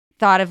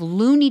thought of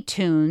Looney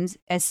Tunes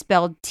as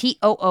spelled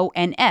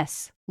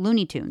Toons.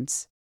 Looney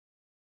Tunes.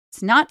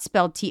 It's not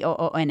spelled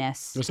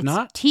Toons. It's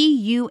not?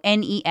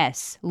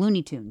 Tunes.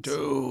 Looney Tunes.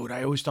 Dude,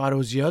 I always thought it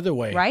was the other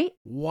way. Right?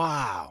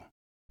 Wow.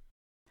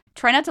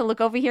 Try not to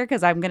look over here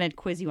because I'm going to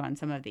quiz you on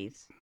some of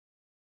these.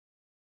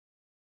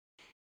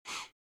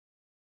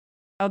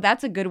 Oh,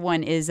 that's a good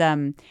one is,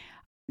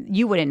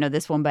 you wouldn't know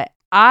this one, but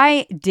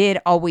I did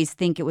always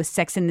think it was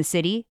Sex in the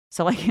City.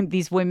 So like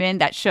these women,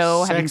 that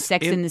show having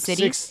sex in the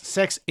city.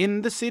 Sex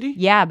in the city?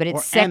 Yeah, but it's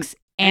Or Sex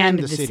and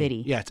the city.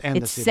 City. Yeah, it's and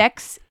the It's city.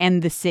 Sex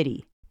and the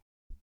City.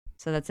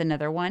 So that's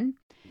another one.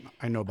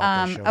 I know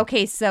about that show.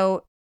 Okay,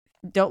 so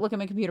don't look at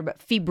my computer, but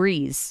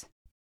Febreze.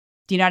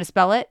 Do you know how to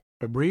spell it?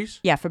 Febreze?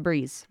 Yeah,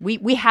 Febreze.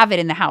 We have it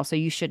in the house, so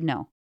you should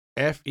know.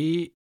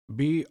 Febreze?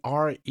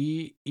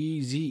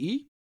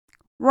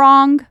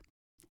 Wrong.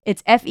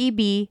 It's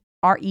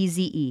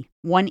Febreze.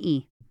 One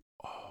E.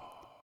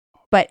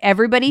 But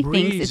everybody thinks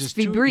Breeze it's is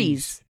two Febreze.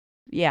 E's.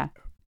 Yeah.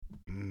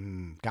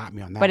 Got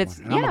me on that But one. it's-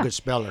 And I'm yeah. a good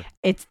speller.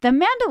 It's the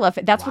Mandela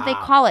effect. That's what they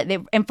Wow. call it.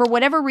 And for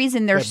whatever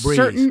reason, there's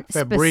certain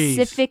Febreze.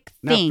 specific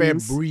Not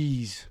things.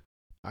 Febreze.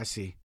 I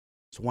see.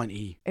 It's one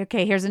E.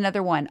 Okay, here's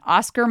another one.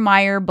 Oscar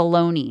Mayer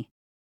Baloney.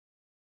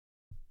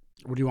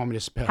 What do you want me to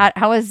spell?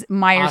 How is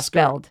Meyer Oscar.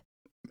 spelled?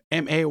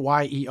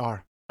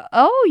 Mayer.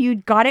 Oh, you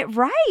got it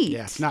right.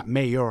 Yeah, it's not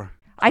mayor.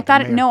 I like a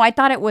thought mayor. no, I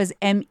thought it was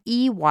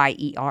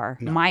Meyer.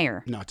 No.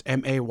 Meyer. No, it's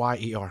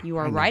Mayer. You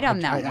are I know. right on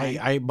that I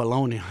one. ate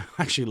bologna.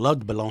 I actually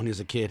loved bologna as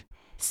a kid.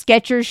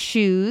 Skechers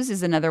shoes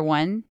is another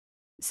one.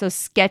 So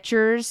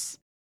Skechers,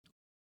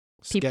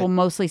 people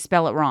mostly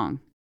spell it wrong.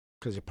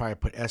 Because you probably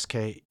put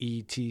Sketchers.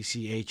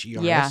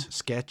 Yeah.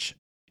 Sketch.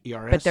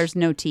 ERS. But there's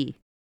no T.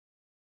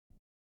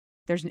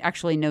 There's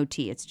actually no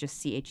T. It's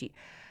just CHE.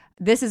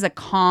 This is a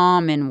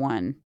common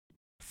one.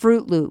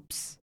 Fruit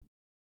Loops.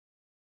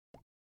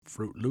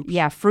 Fruit Loops.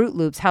 Yeah, Fruit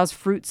Loops. How's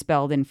fruit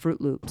spelled in Fruit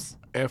Loops?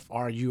 Fruit.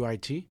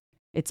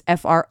 It's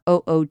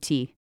FROOT.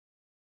 See?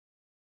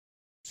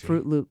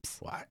 Fruit Loops.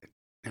 What?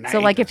 And I So,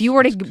 ate like, if this. you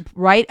were to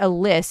write a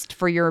list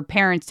for your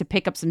parents to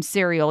pick up some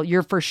cereal,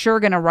 you're for sure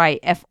going to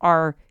write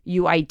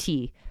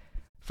FRUIT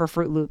for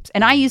Fruit Loops.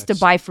 And I used to That's-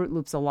 buy Fruit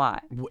Loops a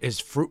lot. Is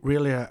fruit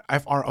really a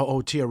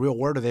FROOT a real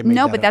word, or they made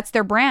No, that but up? that's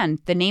their brand.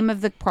 The name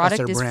of the That's product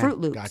their is brand. Fruit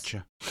Loops.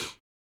 Gotcha.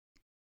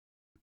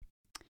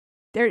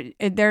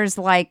 There's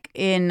like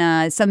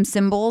in some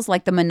symbols,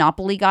 like the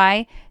Monopoly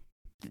guy,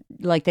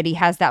 like that he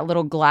has that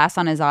little glass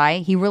on his eye.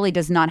 He really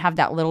does not have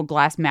that little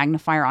glass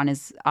magnifier on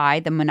his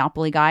eye, the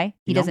Monopoly guy.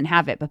 He No. doesn't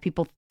have it, but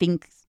people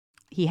think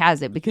he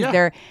has it because Yeah,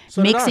 they're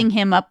so did I. mixing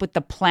him up with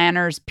the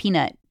Planters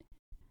peanut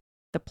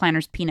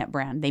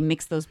brand. They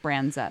mix those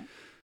brands up.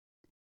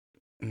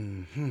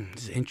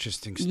 This is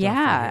interesting stuff. Yeah,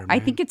 right here, I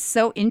man. think it's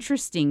so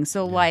interesting.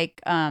 So Yeah.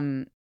 like,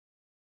 the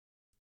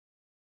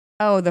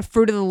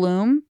Fruit of the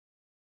Loom.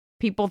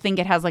 People think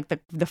it has like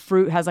the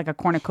fruit has like a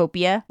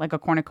cornucopia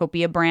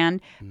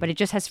brand, but it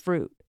just has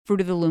fruit.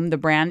 Fruit of the Loom, the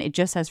brand, it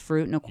just has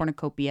fruit, no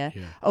cornucopia.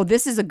 Yeah. Oh,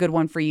 this is a good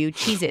one for you.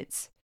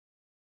 Cheez-Its.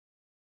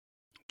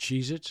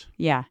 Cheez-Its?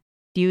 Yeah.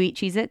 Do you eat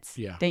Cheez-Its?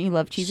 Yeah. Don't you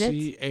love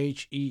Cheez-Its?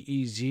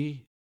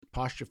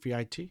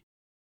 CHEEZ''IT?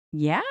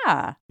 Yeah.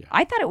 Yeah.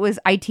 I thought it was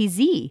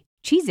ITZ.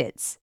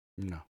 Cheez-Its.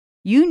 No.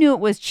 You knew it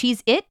was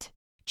Cheez-It?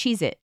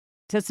 Cheez-It.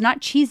 So it's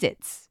not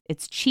Cheez-Its.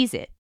 It's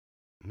Cheez-It.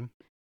 Mhm.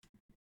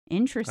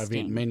 Interesting. I've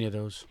eaten many of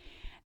those.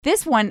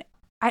 This one,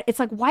 it's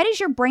like, why does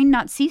your brain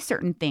not see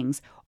certain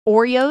things?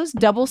 Oreos,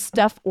 double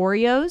stuff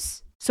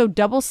Oreos. So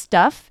double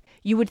stuff,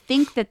 you would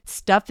think that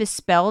stuff is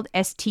spelled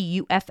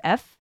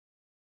STUFF.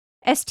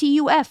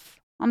 STUF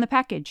on the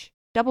package.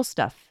 Double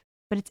stuff.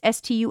 But it's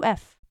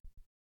STUF.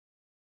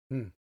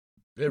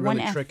 They're One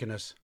really F. tricking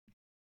us.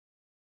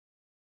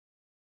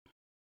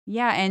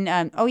 Yeah, and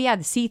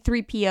the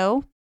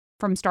C-3PO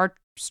from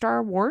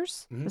Star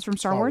Wars. That's from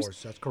Star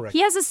Wars. That's correct.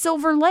 He has a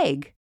silver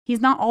leg. He's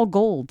not all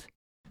gold.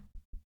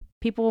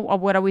 People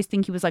would always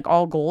think he was like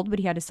all gold, but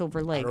he had a silver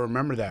I leg. don't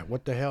remember that.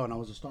 What the hell? And I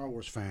was a Star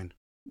Wars fan.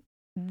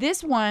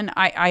 This one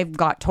I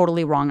got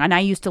totally wrong, and I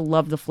used to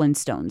love the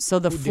Flintstones. So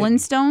the Who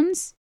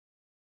Flintstones,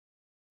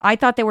 I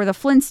thought they were the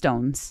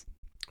Flintstones.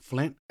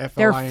 Flint? F-L-I-N-T?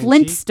 They're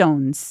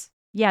Flintstones.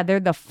 Yeah, they're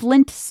the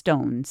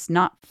Flintstones,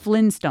 not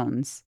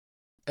Flintstones.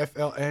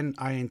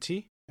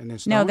 F-L-N-I-N-T? And then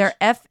Stones? No, they're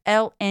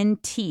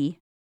F-L-N-T,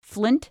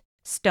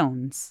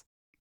 Flintstones.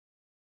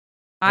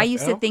 I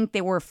used to think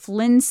they were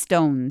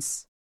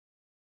Flintstones.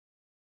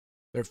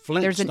 They're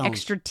Flintstones. There's an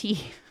extra T.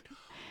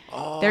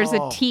 Oh. There's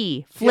a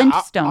T.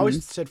 Flintstones. Yeah, I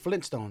always said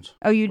Flintstones.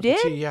 Oh, you With the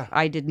did? T, yeah.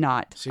 I did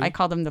not. See? I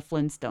called them the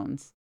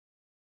Flintstones.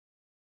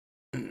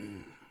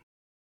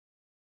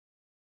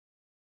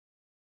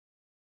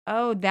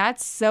 Oh,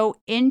 that's so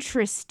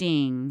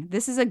interesting.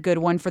 This is a good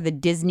one for the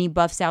Disney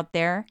buffs out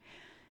there.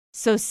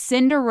 So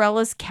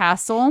Cinderella's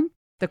castle,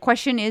 the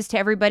question is to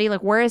everybody,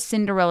 like, where is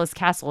Cinderella's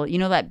castle? You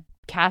know that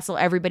castle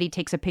everybody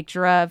takes a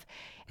picture of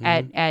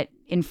at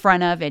in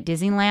front of at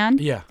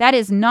Disneyland? Yeah. That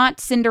is not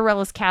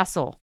Cinderella's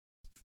castle.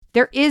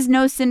 There is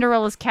no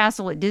Cinderella's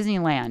castle at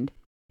Disneyland.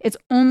 It's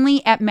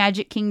only at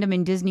Magic Kingdom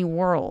and Disney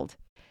World.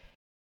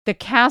 The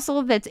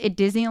castle that's at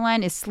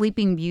Disneyland is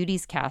Sleeping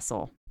Beauty's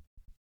castle.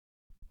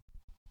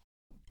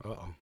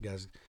 Uh-oh.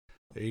 Guys,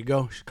 there you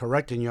go. She's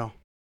correcting y'all.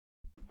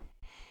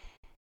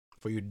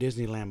 For your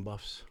Disneyland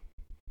buffs.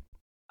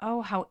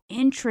 Oh, how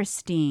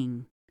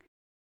interesting.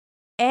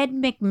 Ed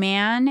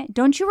McMahon,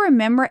 don't you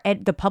remember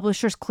Ed, the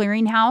Publishers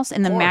Clearinghouse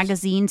and the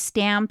magazine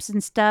stamps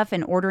and stuff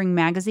and ordering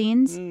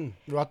magazines?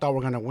 I thought we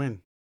were going to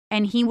win.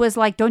 And he was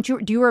like, do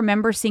you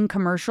remember seeing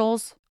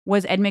commercials?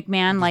 Was Ed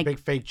McMahon These like... big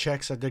fake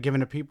checks that they're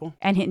giving to people?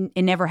 And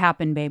it never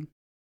happened, babe.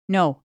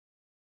 No.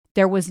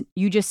 There was,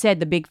 you just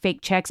said the big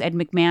fake checks, Ed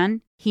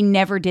McMahon. He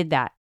never did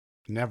that.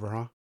 Never,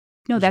 huh?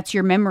 No, that's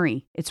your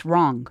memory. It's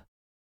wrong.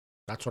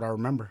 That's what I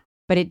remember.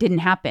 But it didn't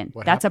happen.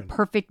 That's a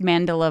perfect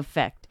Mandela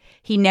effect.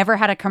 He never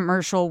had a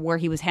commercial where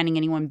he was handing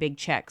anyone big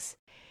checks.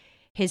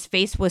 His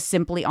face was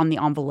simply on the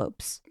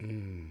envelopes.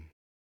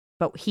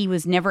 But he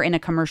was never in a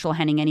commercial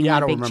handing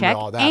anyone a big check. Yeah, I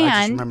don't remember all that. I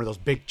just remember those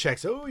big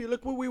checks. Oh, you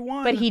look what we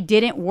won. But he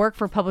didn't work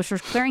for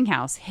Publishers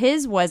Clearinghouse.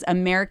 His was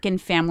American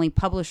Family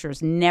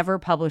Publishers, never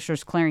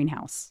Publishers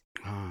Clearinghouse.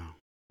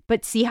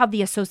 But see how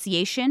the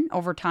association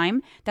over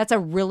time, that's a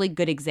really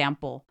good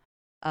example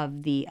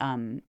of the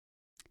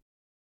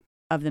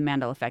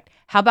Mandela effect.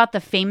 How about the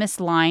famous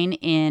line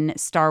in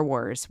Star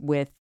Wars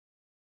with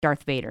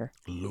Darth Vader?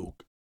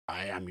 Luke,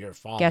 I am your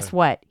father. Guess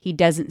what? He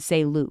doesn't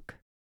say Luke.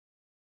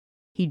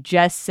 He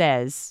just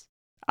says,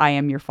 I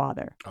am your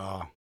father.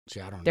 Oh, see,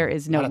 I don't know. There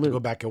is no I'd have Luke. to go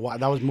back and watch.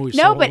 That was movie.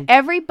 No, but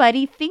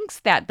everybody thinks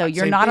that, though.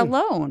 You're Same not thing.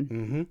 alone.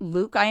 Mm-hmm.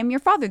 Luke, I am your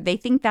father. They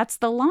think that's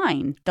the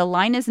line. The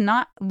line is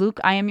not Luke,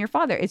 I am your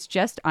father. It's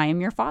just, I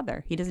am your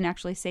father. He doesn't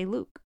actually say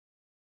Luke.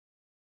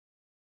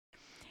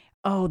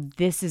 Oh,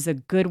 this is a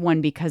good one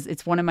because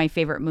it's one of my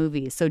favorite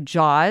movies. So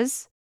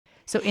Jaws.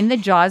 So in the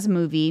Jaws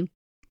movie,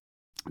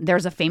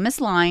 there's a famous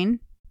line,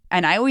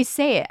 and I always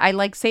say it.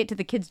 I say it to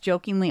the kids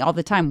jokingly all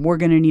the time. We're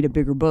going to need a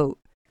bigger boat.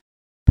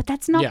 But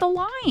that's not the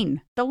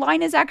line. The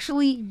line is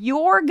actually,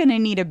 you're going to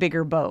need a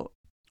bigger boat.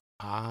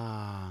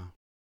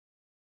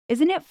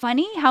 Isn't it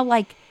funny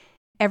how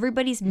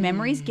everybody's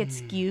memories get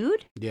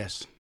skewed?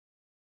 Yes.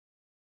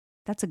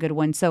 That's a good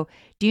one. So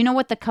do you know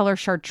what the color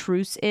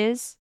chartreuse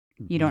is?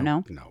 You don't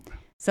know? No.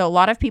 So a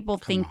lot of people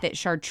think that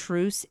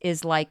chartreuse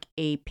is like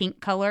a pink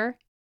color.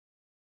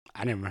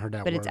 I never heard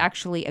that but word. it's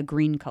actually a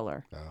green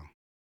color. Oh.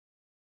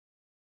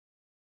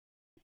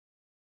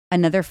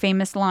 Another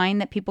famous line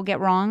that people get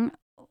wrong,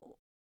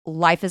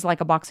 life is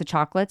like a box of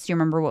chocolates. Do you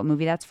remember what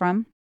movie that's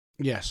from?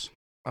 Yes.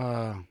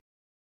 Tom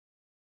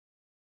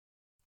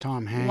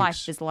Hanks.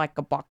 Life is like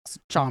a box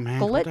of Tom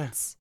Hanks.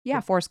 chocolates. Yeah,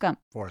 Forrest Gump.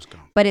 Forrest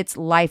Gump. But it's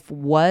life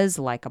was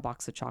like a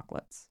box of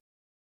chocolates.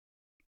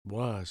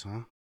 Was,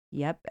 huh?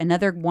 Yep.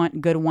 Another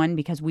good one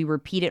because we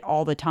repeat it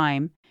all the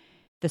time.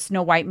 The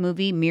Snow White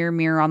movie, Mirror,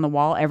 Mirror on the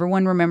Wall.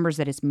 Everyone remembers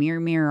that it's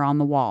Mirror, Mirror on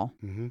the Wall.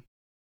 Mm-hmm.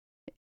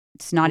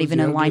 It's not even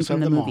a line from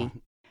the movie.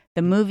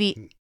 The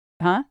movie,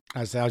 huh?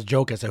 I was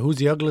joking. I said, who's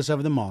the ugliest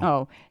of them all?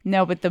 Oh,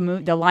 no, but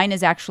the line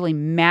is actually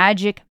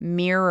magic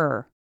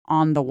mirror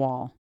on the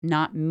wall,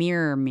 not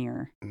mirror,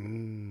 mirror.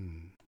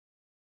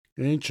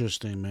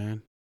 Interesting,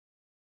 man.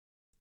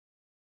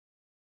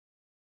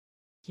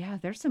 Yeah,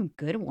 there's some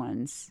good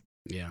ones.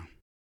 Yeah.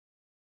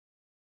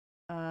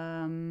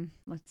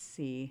 Let's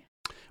see.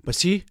 But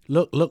see,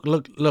 look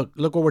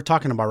what we're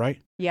talking about, right?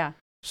 Yeah.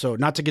 So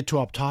not to get too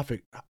off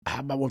topic,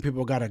 how about when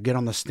people got to get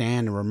on the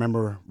stand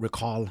and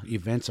recall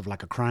events of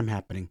like a crime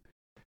happening?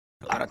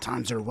 A lot of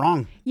times they're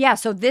wrong. Yeah,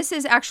 so this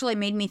has actually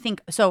made me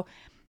think. So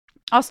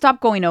I'll stop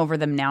going over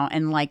them now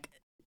and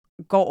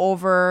go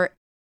over.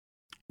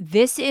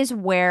 This is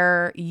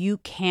where you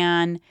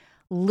can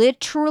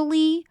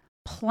literally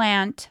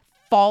plant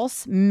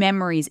false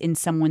memories in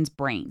someone's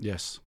brain.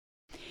 Yes.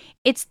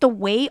 it's the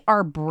way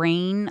our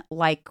brain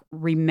like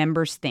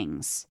remembers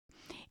things.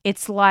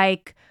 It's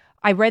like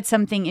I read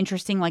something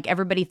interesting. Like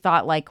everybody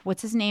thought, like,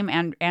 what's his name?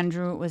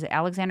 Andrew, was it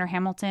Alexander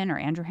Hamilton or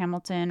Andrew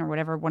Hamilton or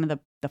whatever? One of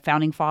the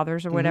founding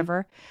fathers or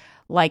whatever.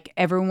 Like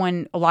a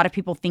lot of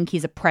people think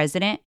he's a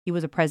president. He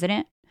was a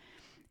president,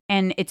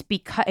 and it's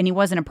because, and he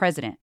wasn't a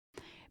president,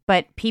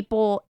 but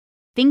people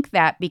think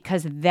that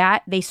because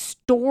that they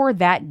store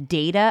that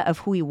data of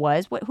who he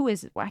was.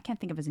 I can't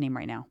think of his name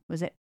right now.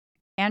 Was it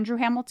Andrew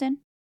Hamilton?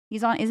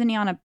 Isn't he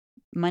on a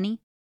money?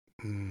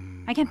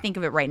 I can't think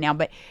of it right now,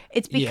 but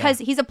it's because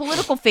he's a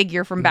political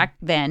figure from back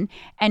then,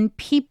 and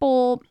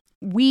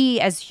we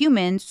as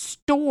humans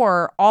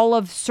store all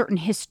of certain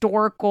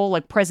historical,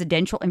 like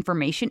presidential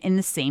information in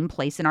the same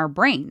place in our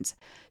brains.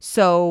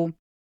 So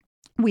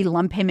we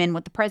lump him in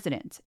with the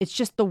president. It's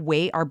just the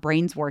way our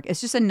brains work.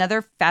 It's just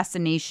another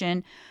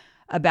fascination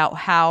about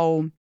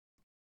how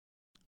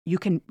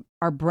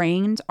our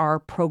brains are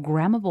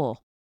programmable.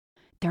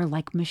 They're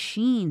like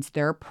machines.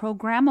 They're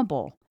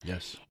programmable.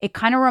 Yes. It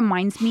kind of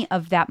reminds me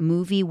of that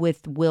movie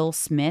with Will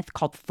Smith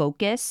called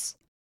Focus,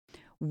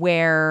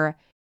 where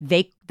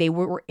they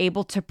were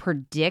able to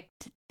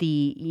predict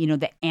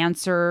the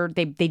answer.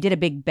 They did a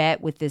big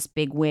bet with this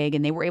big wig,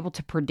 and they were able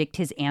to predict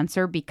his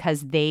answer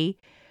because they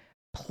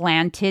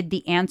planted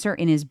the answer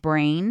in his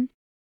brain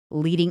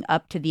leading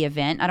up to the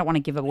event. I don't want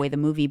to give away the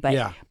movie,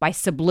 but by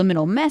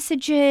subliminal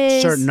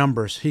messages. Certain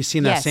numbers. He's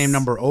seen that same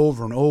number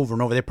over and over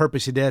and over. They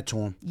purposely did it to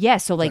him. Yeah,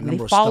 so like they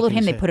followed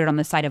him, they put it on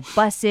the side of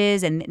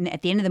buses, and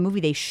at the end of the movie,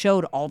 they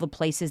showed all the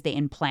places they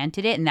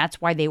implanted it, and that's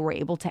why they were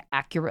able to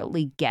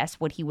accurately guess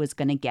what he was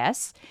going to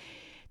guess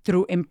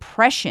through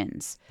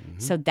impressions.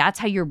 So that's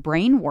how your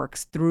brain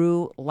works,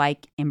 through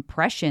like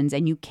impressions,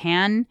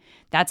 and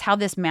that's how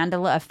this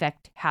Mandela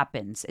effect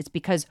happens. It's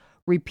because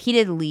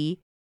repeatedly,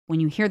 when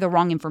you hear the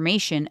wrong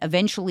information,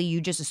 eventually you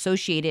just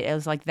associate it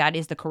as like that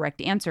is the correct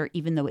answer,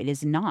 even though it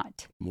is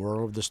not.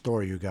 Moral of the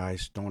story, you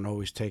guys, don't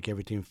always take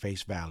everything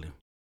face value.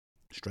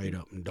 Straight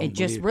up. And it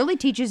just really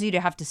teaches you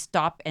to have to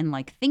stop and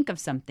like think of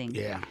something.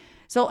 Yeah.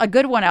 So a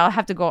good one, I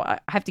have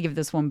to give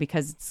this one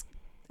because it's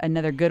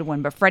another good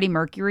one. But Freddie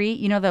Mercury,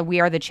 the We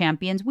Are the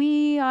Champions.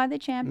 We are the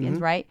champions,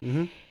 right?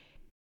 Mm-hmm.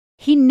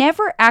 He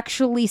never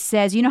actually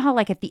says, you know how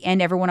like at the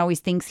end, everyone always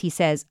thinks he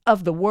says,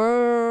 of the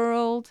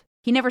world.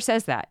 He never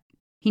says that.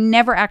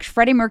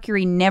 Freddie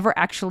Mercury never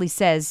actually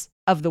says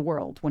of the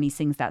world when he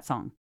sings that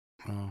song.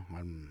 Oh,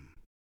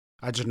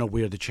 I just know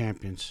We Are the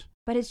Champions.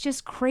 But it's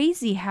just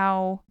crazy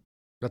how...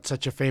 That's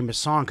such a famous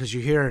song because you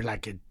hear it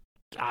like,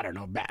 I don't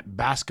know,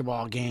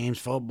 basketball games,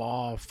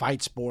 football,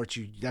 fight sports.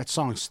 That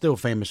song's still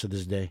famous to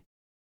this day.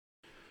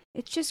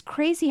 It's just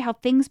crazy how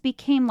things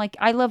became like,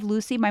 I Love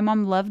Lucy. My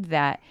mom loved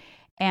that.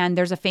 And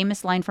there's a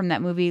famous line from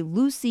that movie,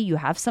 Lucy, you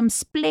have some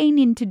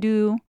splaining to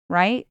do,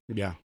 right?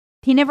 Yeah.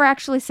 He never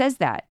actually says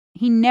that.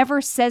 He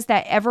never says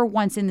that ever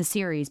once in the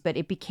series, but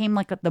it became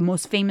like the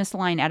most famous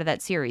line out of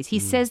that series. He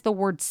says the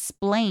word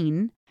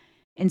splain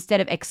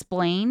instead of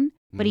explain,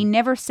 but he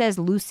never says,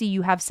 Lucy,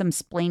 you have some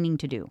splaining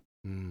to do.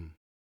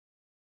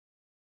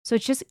 So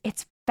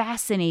it's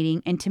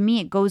fascinating. And to me,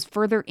 it goes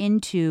further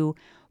into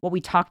what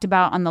we talked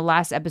about on the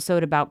last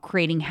episode about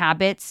creating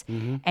habits,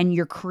 and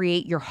you're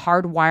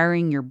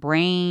hardwiring your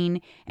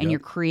brain, and you're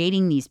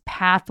creating these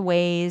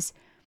pathways.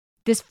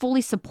 This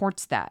fully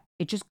supports that.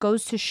 It just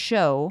goes to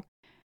show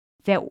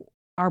that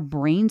our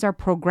brains are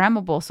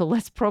programmable, so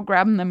let's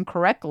program them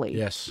correctly.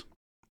 Yes.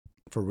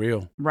 For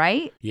real.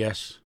 Right?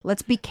 Yes.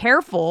 Let's be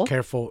careful.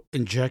 Careful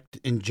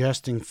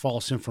ingesting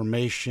false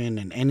information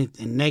and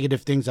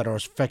negative things that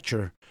affect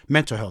your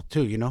mental health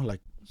too, like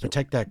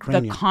protect that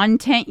cranium. The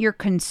content you're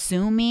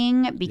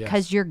consuming,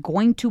 because you're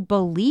going to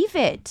believe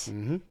it.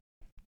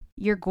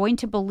 You're going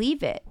to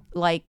believe it.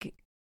 Like,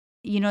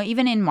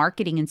 even in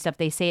marketing and stuff,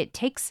 they say it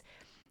takes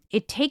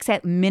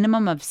at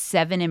minimum of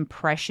 7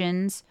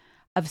 impressions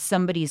of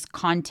somebody's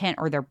content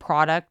or their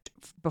product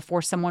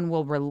before someone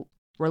will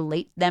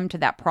relate them to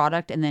that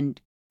product and then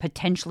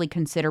potentially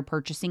consider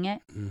purchasing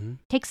it.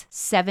 Takes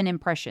 7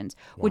 impressions,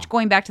 which,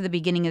 going back to the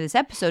beginning of this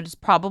episode, is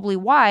probably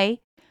why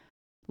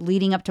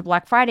leading up to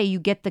Black Friday, you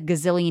get the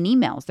gazillion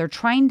emails. They're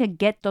trying to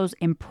get those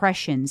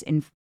impressions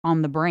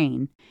on the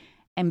brain.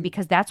 And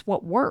because that's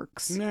what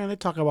works. Yeah, they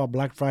talk about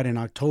Black Friday in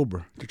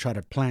October to try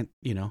to plant,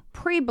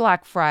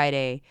 Pre-Black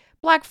Friday,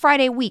 Black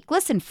Friday week.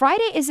 Listen,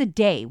 Friday is a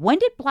day. When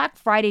did Black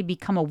Friday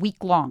become a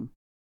week long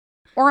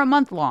or a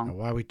month long?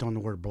 Why are we throwing the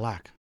word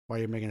black? Why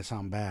are you making it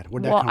sound bad?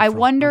 Where'd that come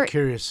from? I'm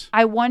curious.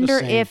 I wonder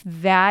if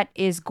that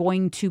is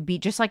going to be,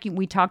 just like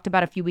we talked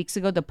about a few weeks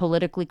ago, the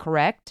politically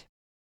correct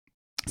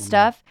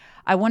stuff.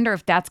 I wonder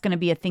if that's going to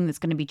be a thing that's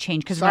going to be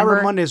changed. Because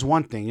Cyber Monday is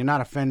one thing. You're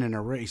not offending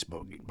a race,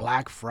 but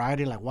Black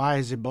Friday, like, why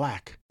is it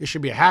black? It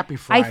should be a happy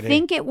Friday. I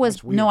think it was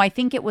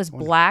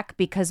black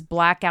because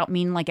blackout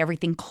mean like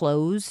everything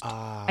closed.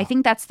 I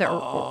think that's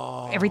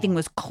everything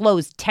was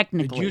closed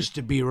technically. It used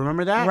to be.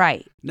 Remember that?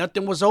 Right.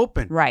 Nothing was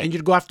open. Right. And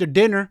you'd go after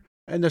dinner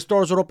And the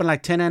stores would open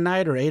like 10 at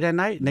night or 8 at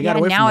night. And they Yeah, got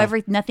away now from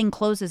that. nothing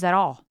closes at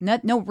all.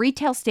 No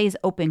retail stays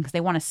open because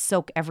they want to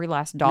soak every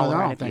last dollar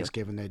out on of you.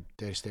 Thanksgiving,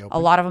 they stay open. A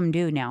lot of them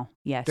do now.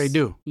 Yes, They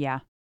do. Yeah,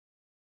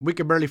 We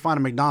could barely find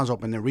a McDonald's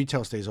open. The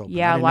retail stays open.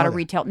 yeah, a lot of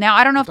retail. Now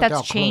I don't know if thought they that's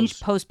all changed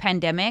closed. post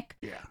pandemic.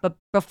 Yeah. But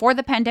before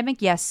the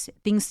pandemic, yes,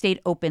 things stayed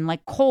open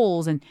like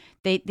Kohl's, and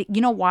they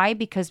you know why?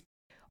 Because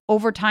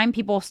over time,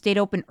 people stayed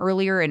open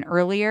earlier and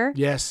earlier.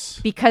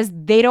 Yes. Because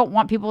they don't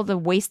want people to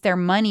waste their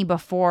money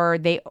before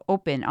they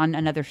open on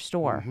another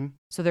store. Mm-hmm.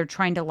 So they're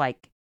trying to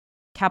like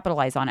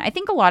capitalize on it. I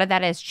think a lot of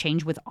that has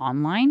changed with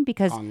online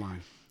because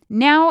Online.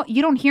 now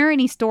you don't hear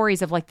any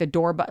stories of like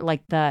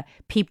like the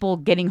people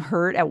getting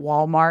hurt at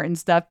Walmart and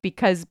stuff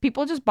because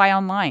people just buy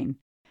online.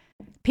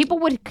 People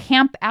would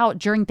camp out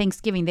during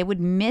Thanksgiving. They would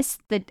miss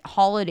the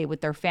holiday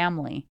with their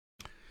family.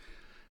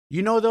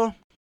 You know, though, I'm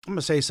going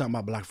to say something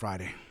about Black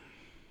Friday.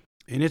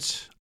 And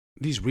it's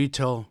these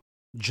retail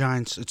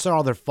giants. It's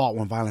all their fault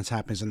when violence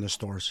happens in the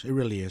stores. It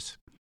really is.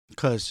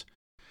 Because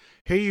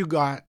here you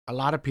got a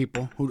lot of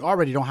people who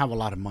already don't have a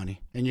lot of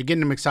money. And you're getting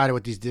them excited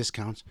with these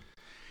discounts.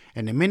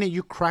 And the minute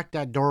you crack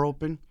that door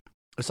open,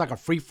 it's like a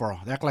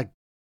free-for-all. They act like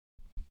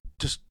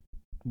just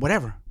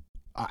whatever.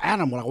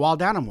 Animal, like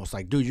wild animals.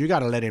 Like, dude, you got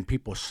to let in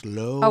people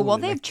slow. Oh, well,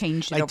 they've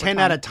changed it like over 10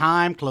 time. at a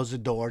time, close the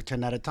door,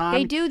 10 at a time.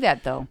 They do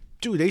that, though.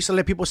 Dude, they used to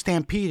let people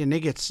stampede and they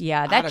get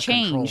Yeah, out that of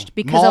control. changed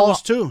because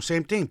malls too,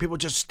 same thing. People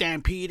just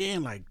stampede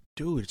in, like,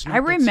 dude, it's not I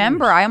that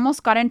remember serious. I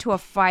almost got into a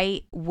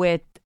fight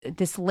with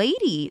this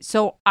lady.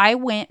 So I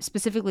went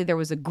specifically, there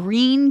was a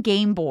green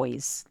Game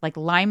Boys, like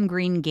lime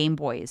green Game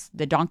Boys,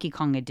 the Donkey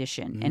Kong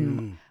edition.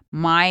 And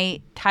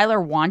Tyler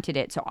wanted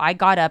it. So I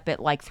got up at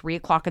like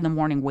 3:00 in the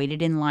morning,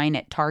 waited in line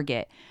at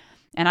Target.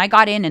 And I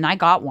got in and I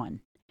got one.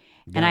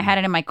 And I had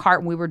it in my cart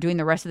and we were doing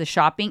the rest of the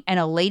shopping. And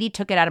a lady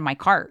took it out of my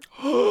cart.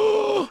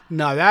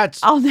 No,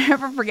 that's I'll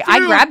never forget. I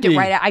grabbed it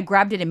I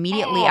grabbed it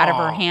immediately out of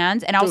her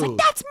hands. And I was like, dude.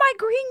 that's my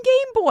green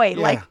Game Boy.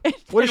 Yeah. Like,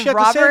 What did she and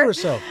have to say to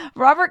herself?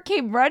 Robert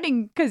came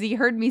running because he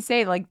heard me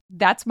say, like,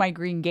 that's my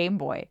green Game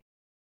Boy.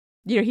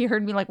 You know, he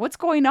heard me like, what's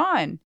going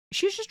on?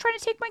 She was just trying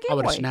to take my I Game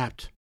would Boy. have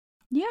snapped.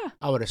 Yeah.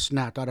 I would have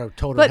snapped. I'd have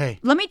told her, But hey.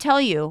 let me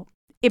tell you,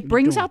 it you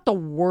brings doing? out the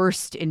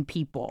worst in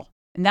people.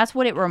 And that's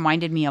what it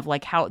reminded me of,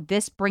 like how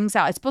this brings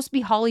out, it's supposed to be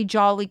holly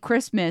jolly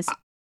Christmas.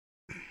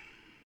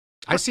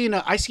 I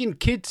seen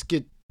kids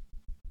get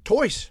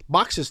toys,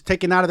 boxes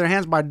taken out of their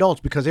hands by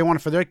adults because they want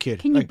it for their kid.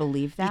 Can you Like,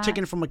 believe that? You're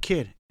taking it from a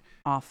kid.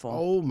 Awful.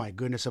 Oh my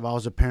goodness! If I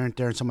was a parent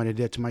there and somebody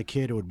did it to my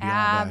kid, it would be all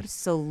bad.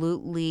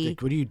 Absolutely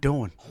Like, what are you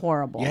doing?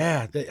 horrible.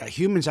 Yeah,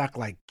 humans act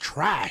like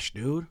trash,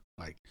 dude.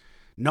 Like,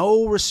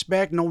 no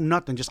respect, no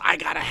nothing. Just, I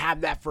gotta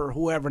have that for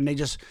whoever, and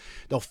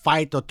they'll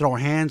fight, they'll throw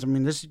hands. I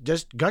mean, this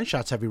just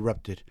gunshots have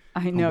erupted.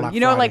 I on know. Black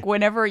You know, Friday. like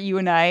whenever you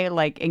and I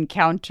like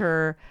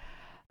encounter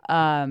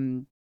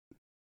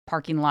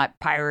parking lot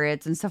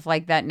pirates and stuff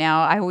like that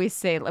now, I always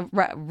say like,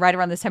 right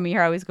around this time of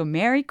year, I always go,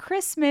 Merry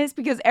Christmas,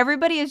 because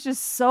everybody is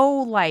just so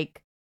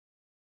like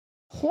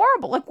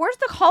horrible. Like, where's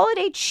the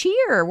holiday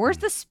cheer? Where's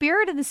the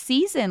spirit of the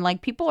season?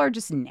 Like, people are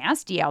just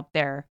nasty out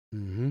there.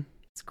 Mm-hmm.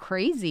 It's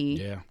crazy.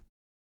 Yeah.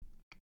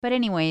 But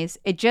anyways,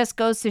 it just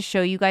goes to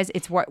show you guys,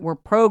 it's what we're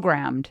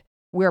programmed.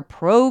 We're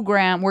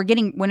programmed. We're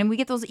getting, when we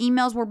get those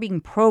emails, we're being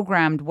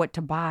programmed what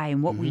to buy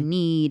and what we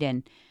need.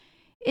 And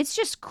it's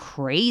just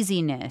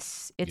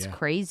craziness. It's Yeah.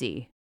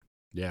 crazy.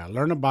 Yeah,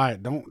 learn to buy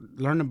it. Don't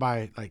learn to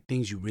buy like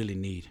things you really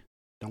need.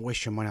 Don't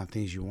waste your money on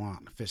things you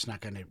want if it's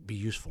not going to be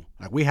useful.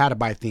 Like, we had to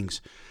buy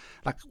things.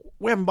 Like,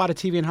 we haven't bought a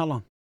TV in how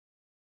long?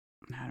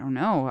 I don't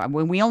know.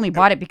 When we only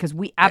bought it because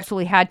we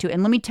absolutely had to.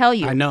 And let me tell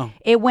you, I know.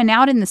 it went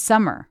out in the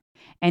summer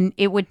and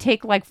it would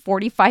take like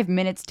 45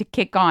 minutes to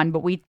kick on. But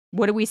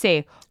what do we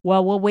say?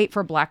 Well, we'll wait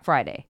for Black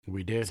Friday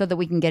We did. so that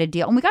we can get a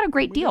deal. And we got a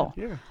great deal.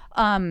 Yeah.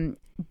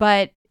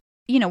 But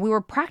you know, we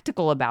were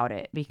practical about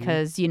it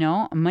because, you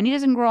know, money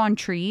doesn't grow on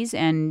trees.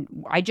 And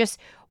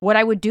what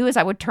I would do is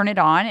I would turn it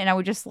on and I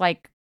would just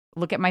like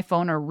look at my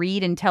phone or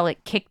read until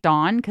it kicked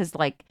on because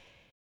like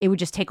it would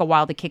just take a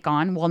while to kick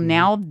on. Well,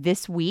 now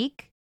this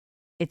week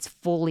it's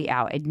fully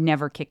out. It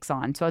never kicks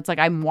on. So it's like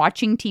I'm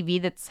watching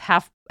TV that's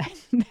half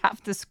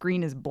the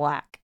screen is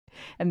black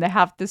and the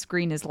half the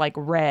screen is like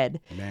red.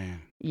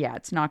 Man. Yeah,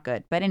 it's not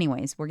good. But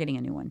anyways, we're getting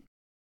a new one.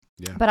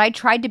 Yeah. But I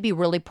tried to be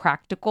really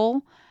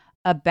practical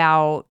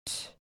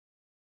about,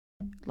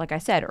 like I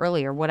said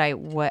earlier,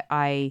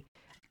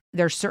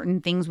 there's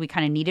certain things we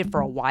kind of needed for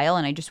a while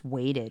and I just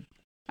waited.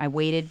 I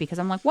waited because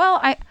I'm like, well,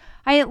 I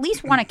at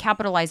least want to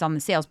capitalize on the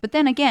sales. But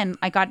then again,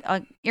 I got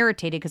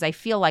irritated because I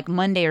feel like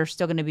Monday are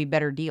still going to be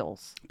better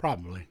deals.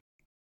 Probably.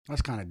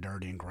 That's kind of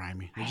dirty and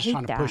grimy. You're I just hate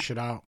trying to that. push it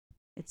out.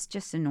 It's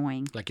just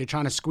annoying. Like, you're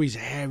trying to squeeze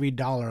every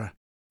dollar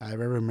out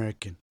of every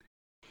American.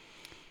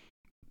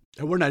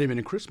 And we're not even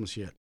in Christmas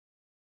yet.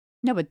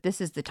 No, but this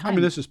is the time. I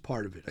mean, this is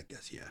part of it, I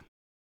guess, yeah.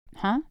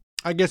 Huh?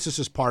 I guess this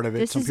is part of it.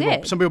 This is people,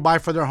 it. Some people buy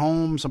for their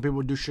home. Some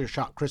people do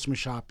Christmas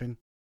shopping.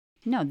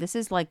 No, this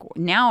is like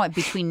now,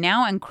 between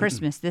now and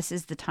Christmas, this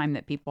is the time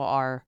that people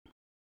are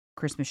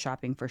Christmas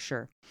shopping for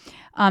sure.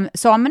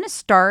 So I'm going to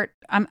start,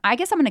 I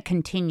guess I'm going to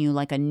continue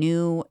like a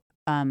new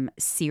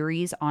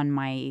series on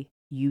my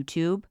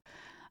YouTube.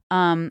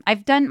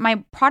 I've done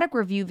my product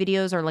review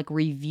videos or like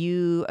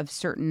review of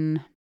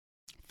certain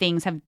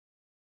things have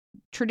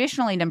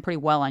traditionally done pretty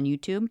well on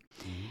YouTube.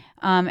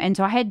 And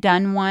so I had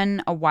done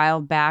one a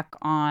while back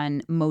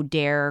on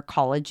Modere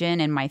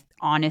collagen and my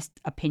honest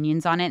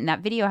opinions on it. And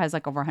that video has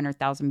like over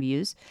 100,000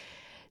 views.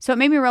 So it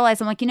made me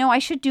realize, I'm like, I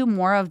should do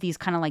more of these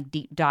kind of like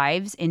deep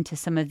dives into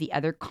some of the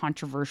other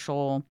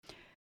controversial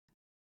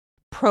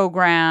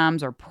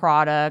programs or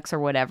products or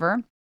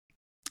whatever.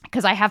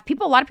 Because I have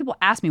a lot of people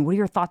ask me, what are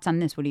your thoughts on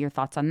this? What are your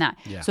thoughts on that?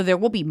 Yeah. So there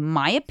will be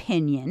my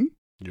opinion.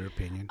 Your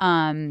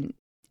opinion.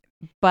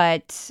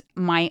 But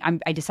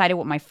I decided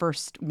what my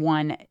first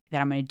one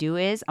that I'm going to do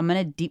is I'm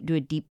going to do a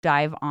deep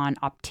dive on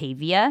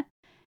Optavia.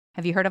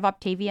 Have you heard of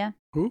Optavia?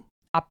 Who?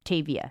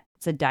 Optavia.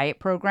 It's a diet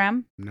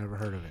program. Never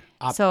heard of it.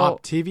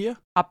 Optavia?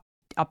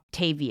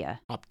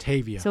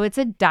 Optavia. So it's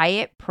a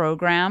diet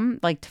program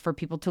like for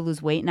people to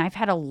lose weight. And I've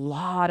had a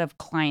lot of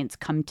clients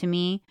come to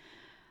me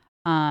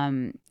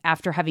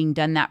after having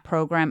done that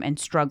program and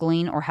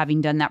struggling, or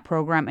having done that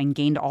program and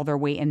gained all their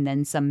weight and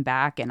then some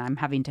back. And I'm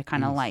having to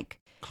kind of like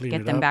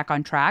get them back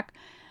on track.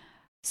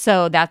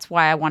 So that's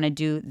why I want to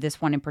do this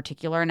one in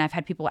particular. And I've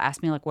had people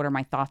ask me like, what are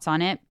my thoughts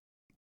on it?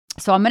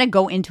 So I'm going to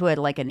go into it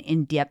like an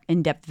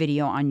in-depth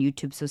video on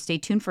YouTube. So stay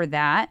tuned for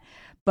that.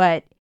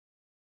 But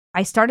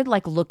I started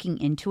like looking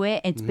into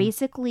it. It's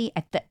basically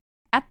at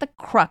the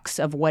crux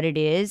of what it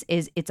is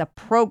it's a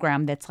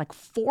program that's like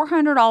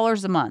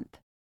 $400 a month.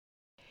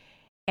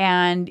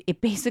 And it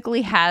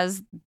basically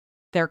has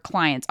their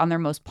clients on their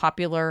most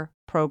popular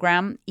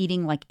program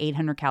eating like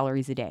 800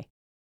 calories a day.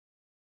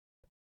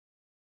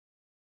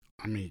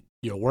 I mean,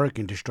 you'll work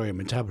and destroy your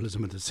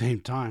metabolism at the same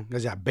time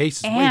because that base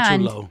is way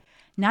too low.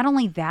 Not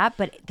only that,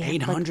 but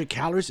 800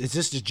 calories? Is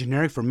this just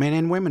generic for men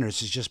and women, or is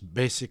this just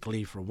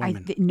basically for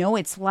women? No,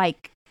 it's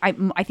like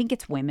I think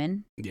it's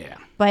women. Yeah.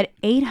 But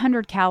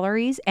 800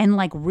 calories and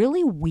like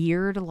really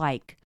weird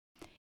like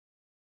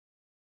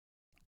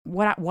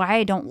why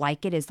I don't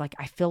like it is like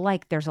I feel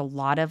like there's a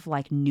lot of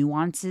like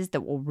nuances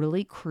that will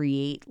really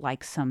create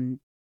like some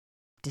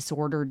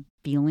disordered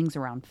feelings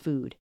around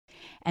food.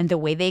 And the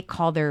way they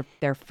call their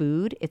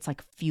food, it's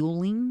like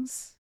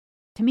fuelings.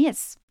 To me,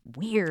 it's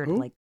weird,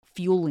 like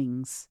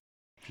fuelings.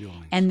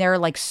 And there are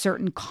like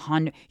certain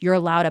you're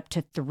allowed up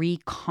to 3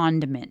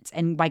 condiments.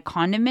 And by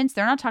condiments,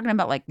 they're not talking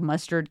about like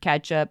mustard,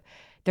 ketchup.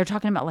 They're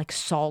talking about like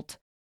salt,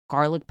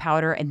 garlic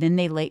powder. And then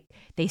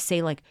they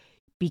say like,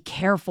 be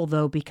careful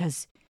though,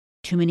 because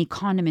too many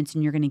condiments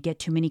and you're going to get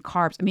too many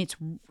carbs. I mean, it's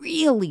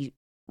really,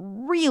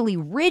 really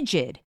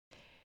rigid.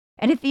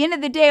 And at the end of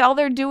the day, all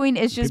they're doing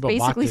is just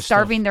basically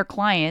starving their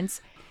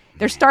clients.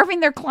 They're starving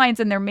their clients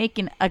and they're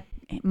making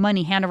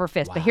money hand over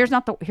fist. Wow.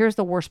 But here's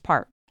the worst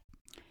part.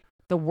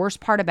 The worst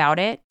part about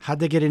it. How'd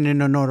they get into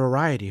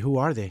notoriety? Who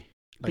are they?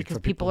 Like, because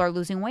people are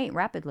losing weight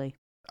rapidly.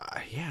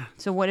 Yeah.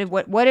 So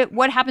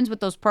what happens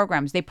with those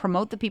programs? They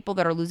promote the people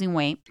that are losing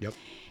weight. Yep.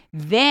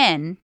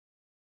 Then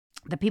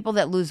the people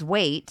that lose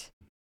weight,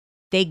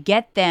 they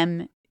get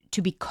them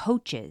to be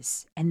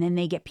coaches, and then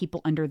they get people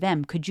under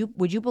them.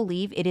 Would you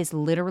believe it is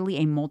literally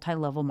a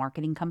multi-level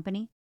marketing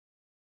company?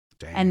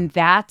 Damn.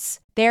 And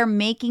they're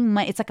making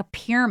money. It's like a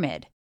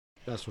pyramid.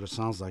 That's what it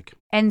sounds like.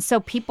 And so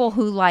people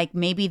who like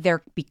maybe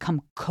they're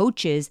become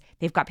coaches,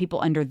 they've got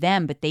people under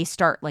them, but they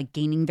start like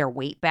gaining their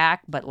weight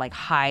back, but like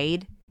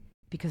hide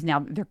because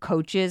now they're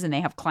coaches and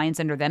they have clients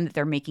under them that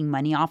they're making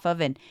money off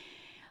of. And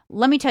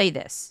let me tell you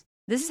this.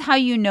 This is how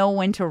you know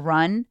when to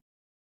run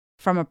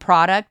from a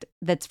product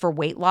that's for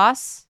weight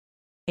loss.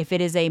 If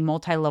it is a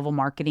multi-level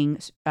marketing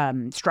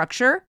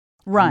structure,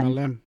 run.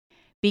 MLM.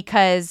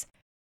 Because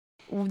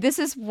this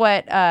is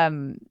what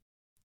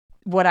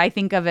I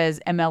think of as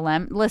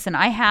MLM. Listen,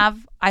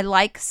 I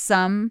like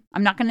some,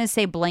 I'm not going to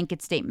say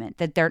blanket statement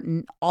that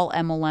all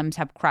MLMs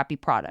have crappy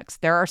products.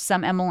 There are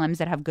some MLMs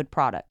that have good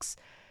products,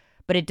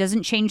 but it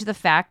doesn't change the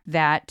fact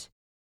that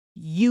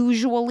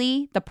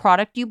usually the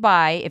product you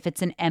buy, if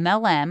it's an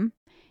MLM,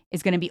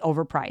 is going to be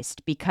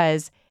overpriced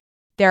because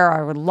there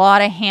are a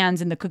lot of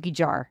hands in the cookie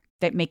jar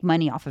that make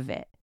money off of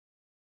it.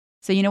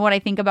 So you know what I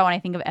think about when I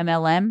think of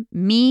MLM?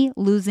 Me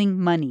losing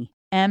money.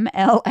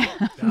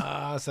 MLM.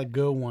 That's a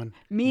good one.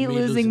 Me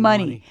losing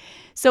money.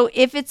 So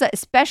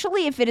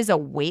especially if it is a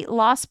weight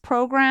loss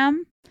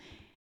program,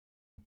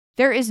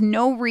 there is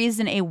no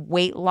reason a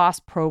weight loss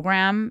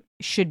program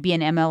should be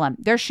an MLM.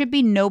 There should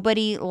be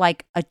nobody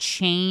like a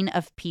chain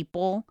of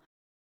people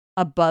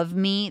above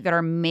me that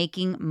are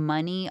making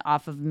money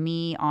off of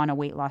me on a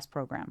weight loss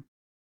program.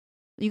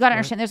 You got to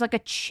understand there's like a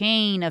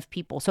chain of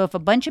people. So if a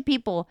bunch of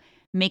people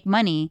make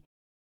money,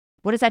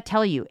 what does that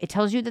tell you? It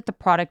tells you that the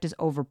product is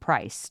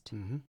overpriced.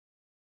 Mm-hmm.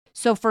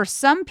 So for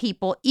some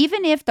people,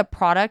 even if the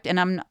product, and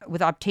I'm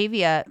with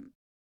Optavia,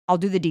 I'll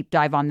do the deep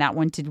dive on that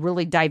one to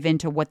really dive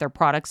into what their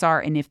products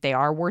are and if they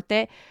are worth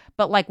it.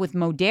 But like with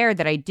Modere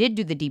that I did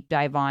do the deep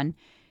dive on,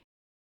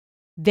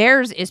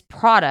 theirs is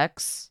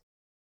products.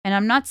 And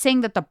I'm not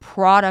saying that the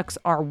products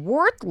are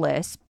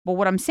worthless, but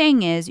what I'm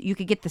saying is you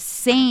could get the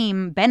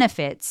same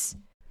benefits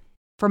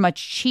for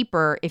much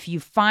cheaper if you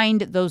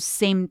find those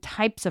same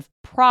types of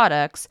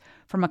products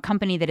from a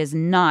company that is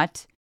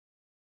not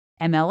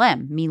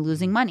MLM, me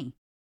losing money,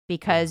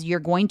 because you're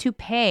going to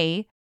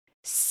pay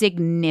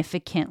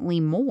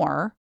significantly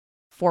more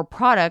for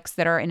products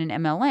that are in an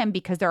MLM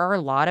because there are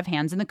a lot of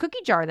hands in the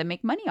cookie jar that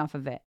make money off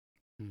of it.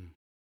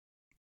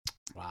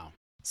 Wow.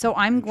 So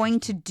I'm going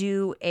to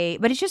do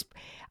but it just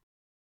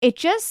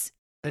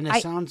and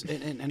it sounds,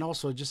 and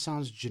also it just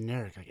sounds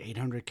generic, like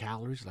 800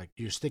 calories. Like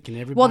you're sticking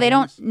everybody. Well,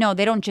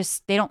 they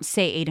don't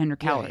say 800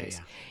 calories.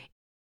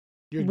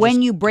 Yeah.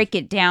 When you break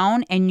it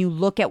down and you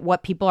look at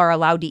what people are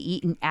allowed to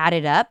eat and add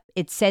it up,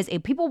 it says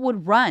people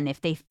would run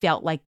if they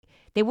felt like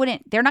they're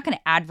not going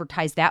to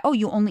advertise that. Oh,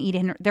 you only eat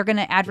 800. They're going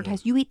to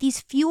advertise you eat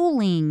these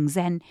fuelings.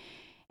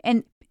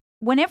 And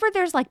whenever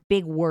there's like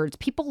big words,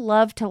 people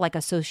love to like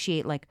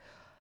associate like,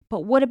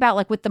 but what about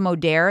like with the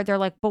Modere? They're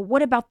like, but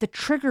what about the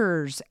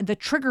triggers, the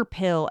trigger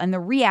pill and the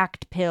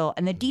React pill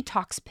and the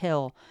detox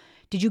pill?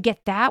 Did you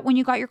get that when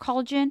you got your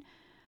collagen?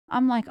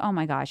 I'm like, oh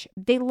my gosh.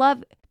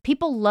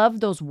 People love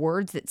those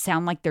words that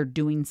sound like they're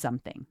doing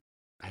something.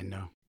 I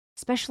know.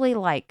 Especially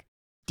like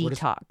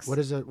detox. What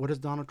is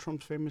Donald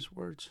Trump's famous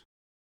words?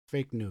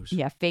 Fake news.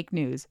 Yeah, fake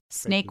news.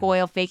 Snake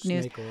oil, fake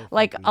news.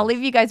 Like, I'll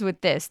leave you guys with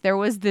this. There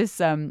was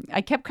this,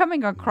 I kept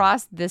coming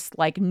across this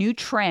like new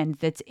trend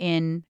that's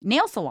in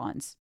nail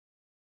salons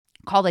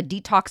called a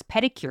detox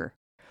pedicure,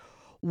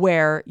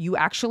 where you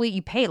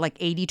pay like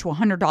 $80 to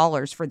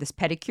 $100 for this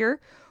pedicure,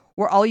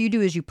 where all you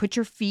do is you put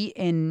your feet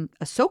in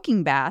a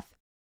soaking bath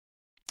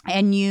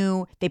and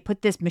they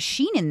put this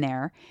machine in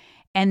there,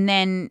 and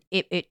then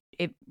it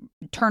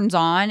turns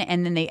on,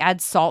 and then they add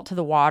salt to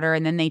the water,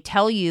 and then they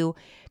tell you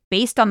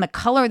based on the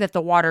color that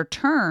the water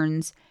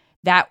turns,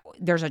 that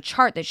there's a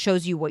chart that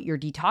shows you what you're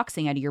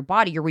detoxing out of your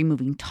body. You're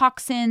removing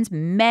toxins,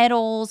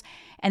 metals,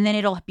 and then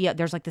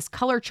there's like this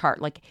color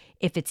chart. Like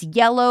if it's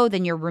yellow,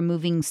 then you're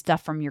removing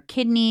stuff from your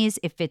kidneys.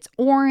 If it's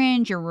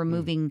orange, you're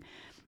removing,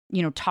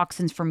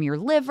 toxins from your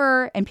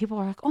liver. And people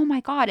are like, oh my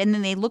God. And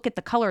then they look at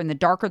the color, and the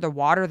darker the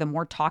water, the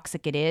more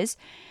toxic it is.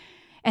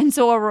 And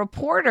so a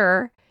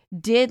reporter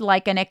did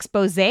like an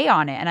expose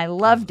on it, and I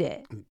loved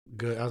it.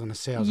 Good. I was going to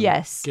say,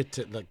 yes.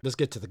 Let's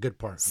get to the good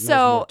part. So there's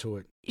more to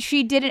it.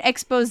 She did an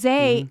expose,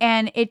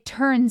 and it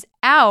turns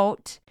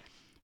out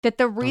that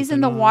the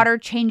reason the water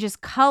changes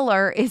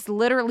color is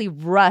literally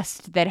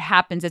rust that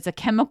happens. It's a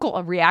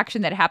chemical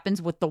reaction that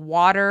happens with the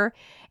water,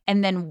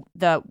 and then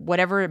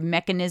whatever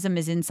mechanism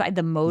is inside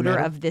the motor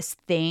of this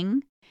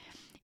thing.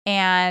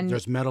 And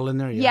there's metal in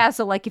there. Yeah.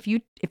 So like if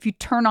you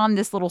turn on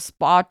this little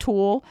spa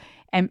tool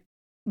and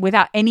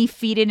without any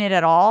feet in it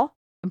at all,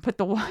 and put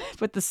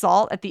the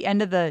salt at the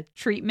end of the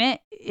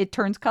treatment, it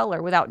turns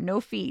color without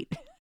no feet.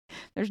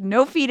 There's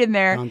no feet in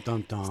there. Dun,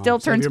 dun, dun. Still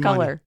turns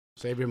color.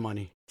 Save your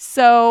money.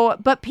 So,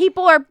 but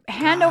people are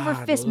hand over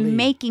fist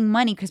making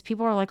money because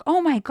people are like, oh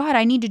my God,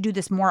 I need to do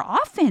this more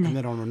often. And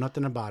they don't know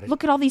nothing about it.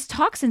 Look at all these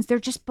toxins. They're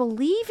just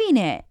believing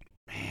it.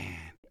 Man.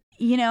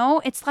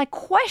 It's like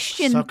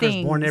question Suckers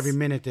things. born every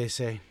minute, they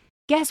say.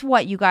 Guess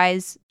what, you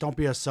guys? Don't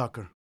be a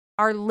sucker.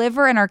 Our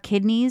liver and our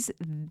kidneys,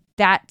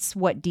 that's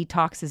what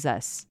detoxes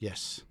us.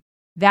 Yes.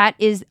 That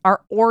is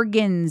our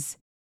organs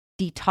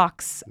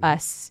detox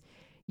us.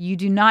 You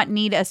do not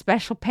need a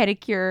special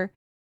pedicure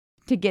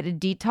to get a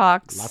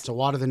detox. Lots of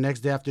water the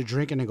next day after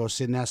drinking, and go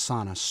sit in that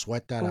sauna.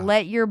 Sweat that out.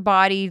 Let your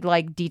body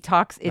like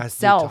detox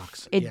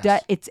itself.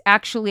 It's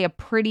actually a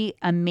pretty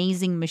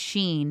amazing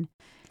machine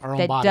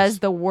that does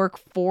the work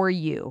for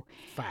you.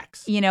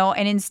 Facts.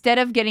 And instead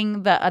of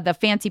getting the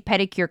fancy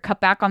pedicure, cut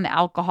back on the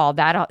alcohol.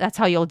 That's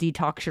how you'll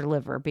detox your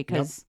liver,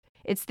 because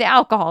it's the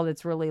alcohol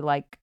that's really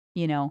like,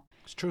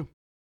 it's true.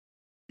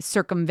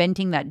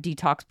 Circumventing that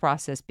detox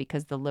process,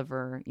 because the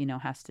liver,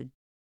 has to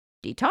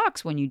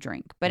detox when you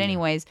drink. But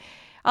anyways,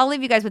 I'll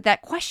leave you guys with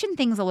that. Question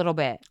things a little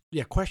bit.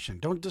 Yeah, question.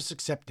 Don't just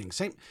accept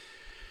things.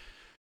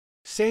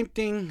 Same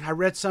thing. I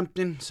read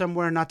something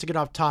somewhere, not to get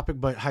off topic,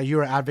 but how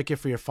you're an advocate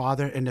for your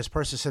father, and this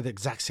person said the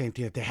exact same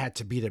thing, that they had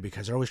to be there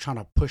because they're always trying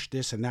to push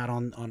this and that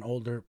on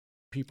older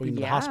people in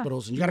the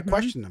hospitals, and you got to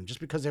question them just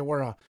because they wear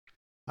a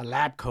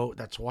lab coat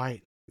that's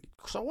white.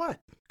 So what?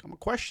 I'm gonna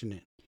question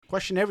it.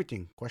 Question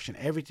everything. Question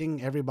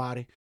everything.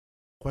 Everybody.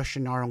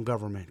 Question our own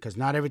government, because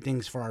not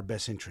everything's for our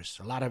best interests.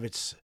 A lot of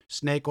it's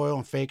snake oil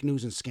and fake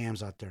news and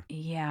scams out there.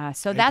 Yeah,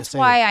 so that's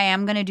why I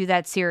am going to do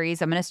that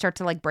series. I'm going to start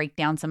to like break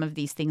down some of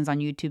these things on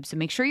YouTube. So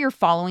make sure you're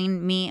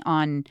following me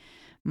on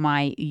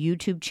my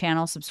YouTube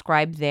channel,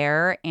 subscribe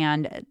there,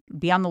 and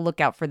be on the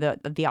lookout for the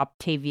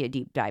Optavia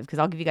deep dive, because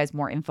I'll give you guys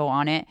more info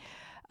on it.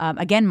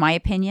 Again, my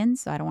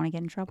opinions. So I don't want to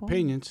get in trouble.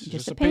 Opinions.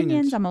 Just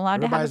opinions. I'm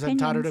allowed to have opinions.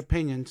 Everybody's entitled to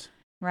opinions.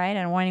 Right?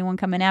 I don't want anyone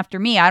coming after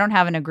me. I don't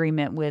have an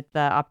agreement with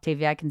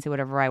Optavia. I can say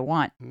whatever I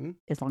want,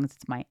 as long as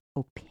it's my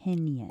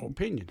opinion.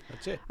 Opinion.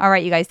 That's it. All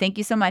right, you guys. Thank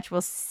you so much.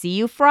 We'll see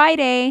you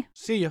Friday.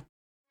 See ya.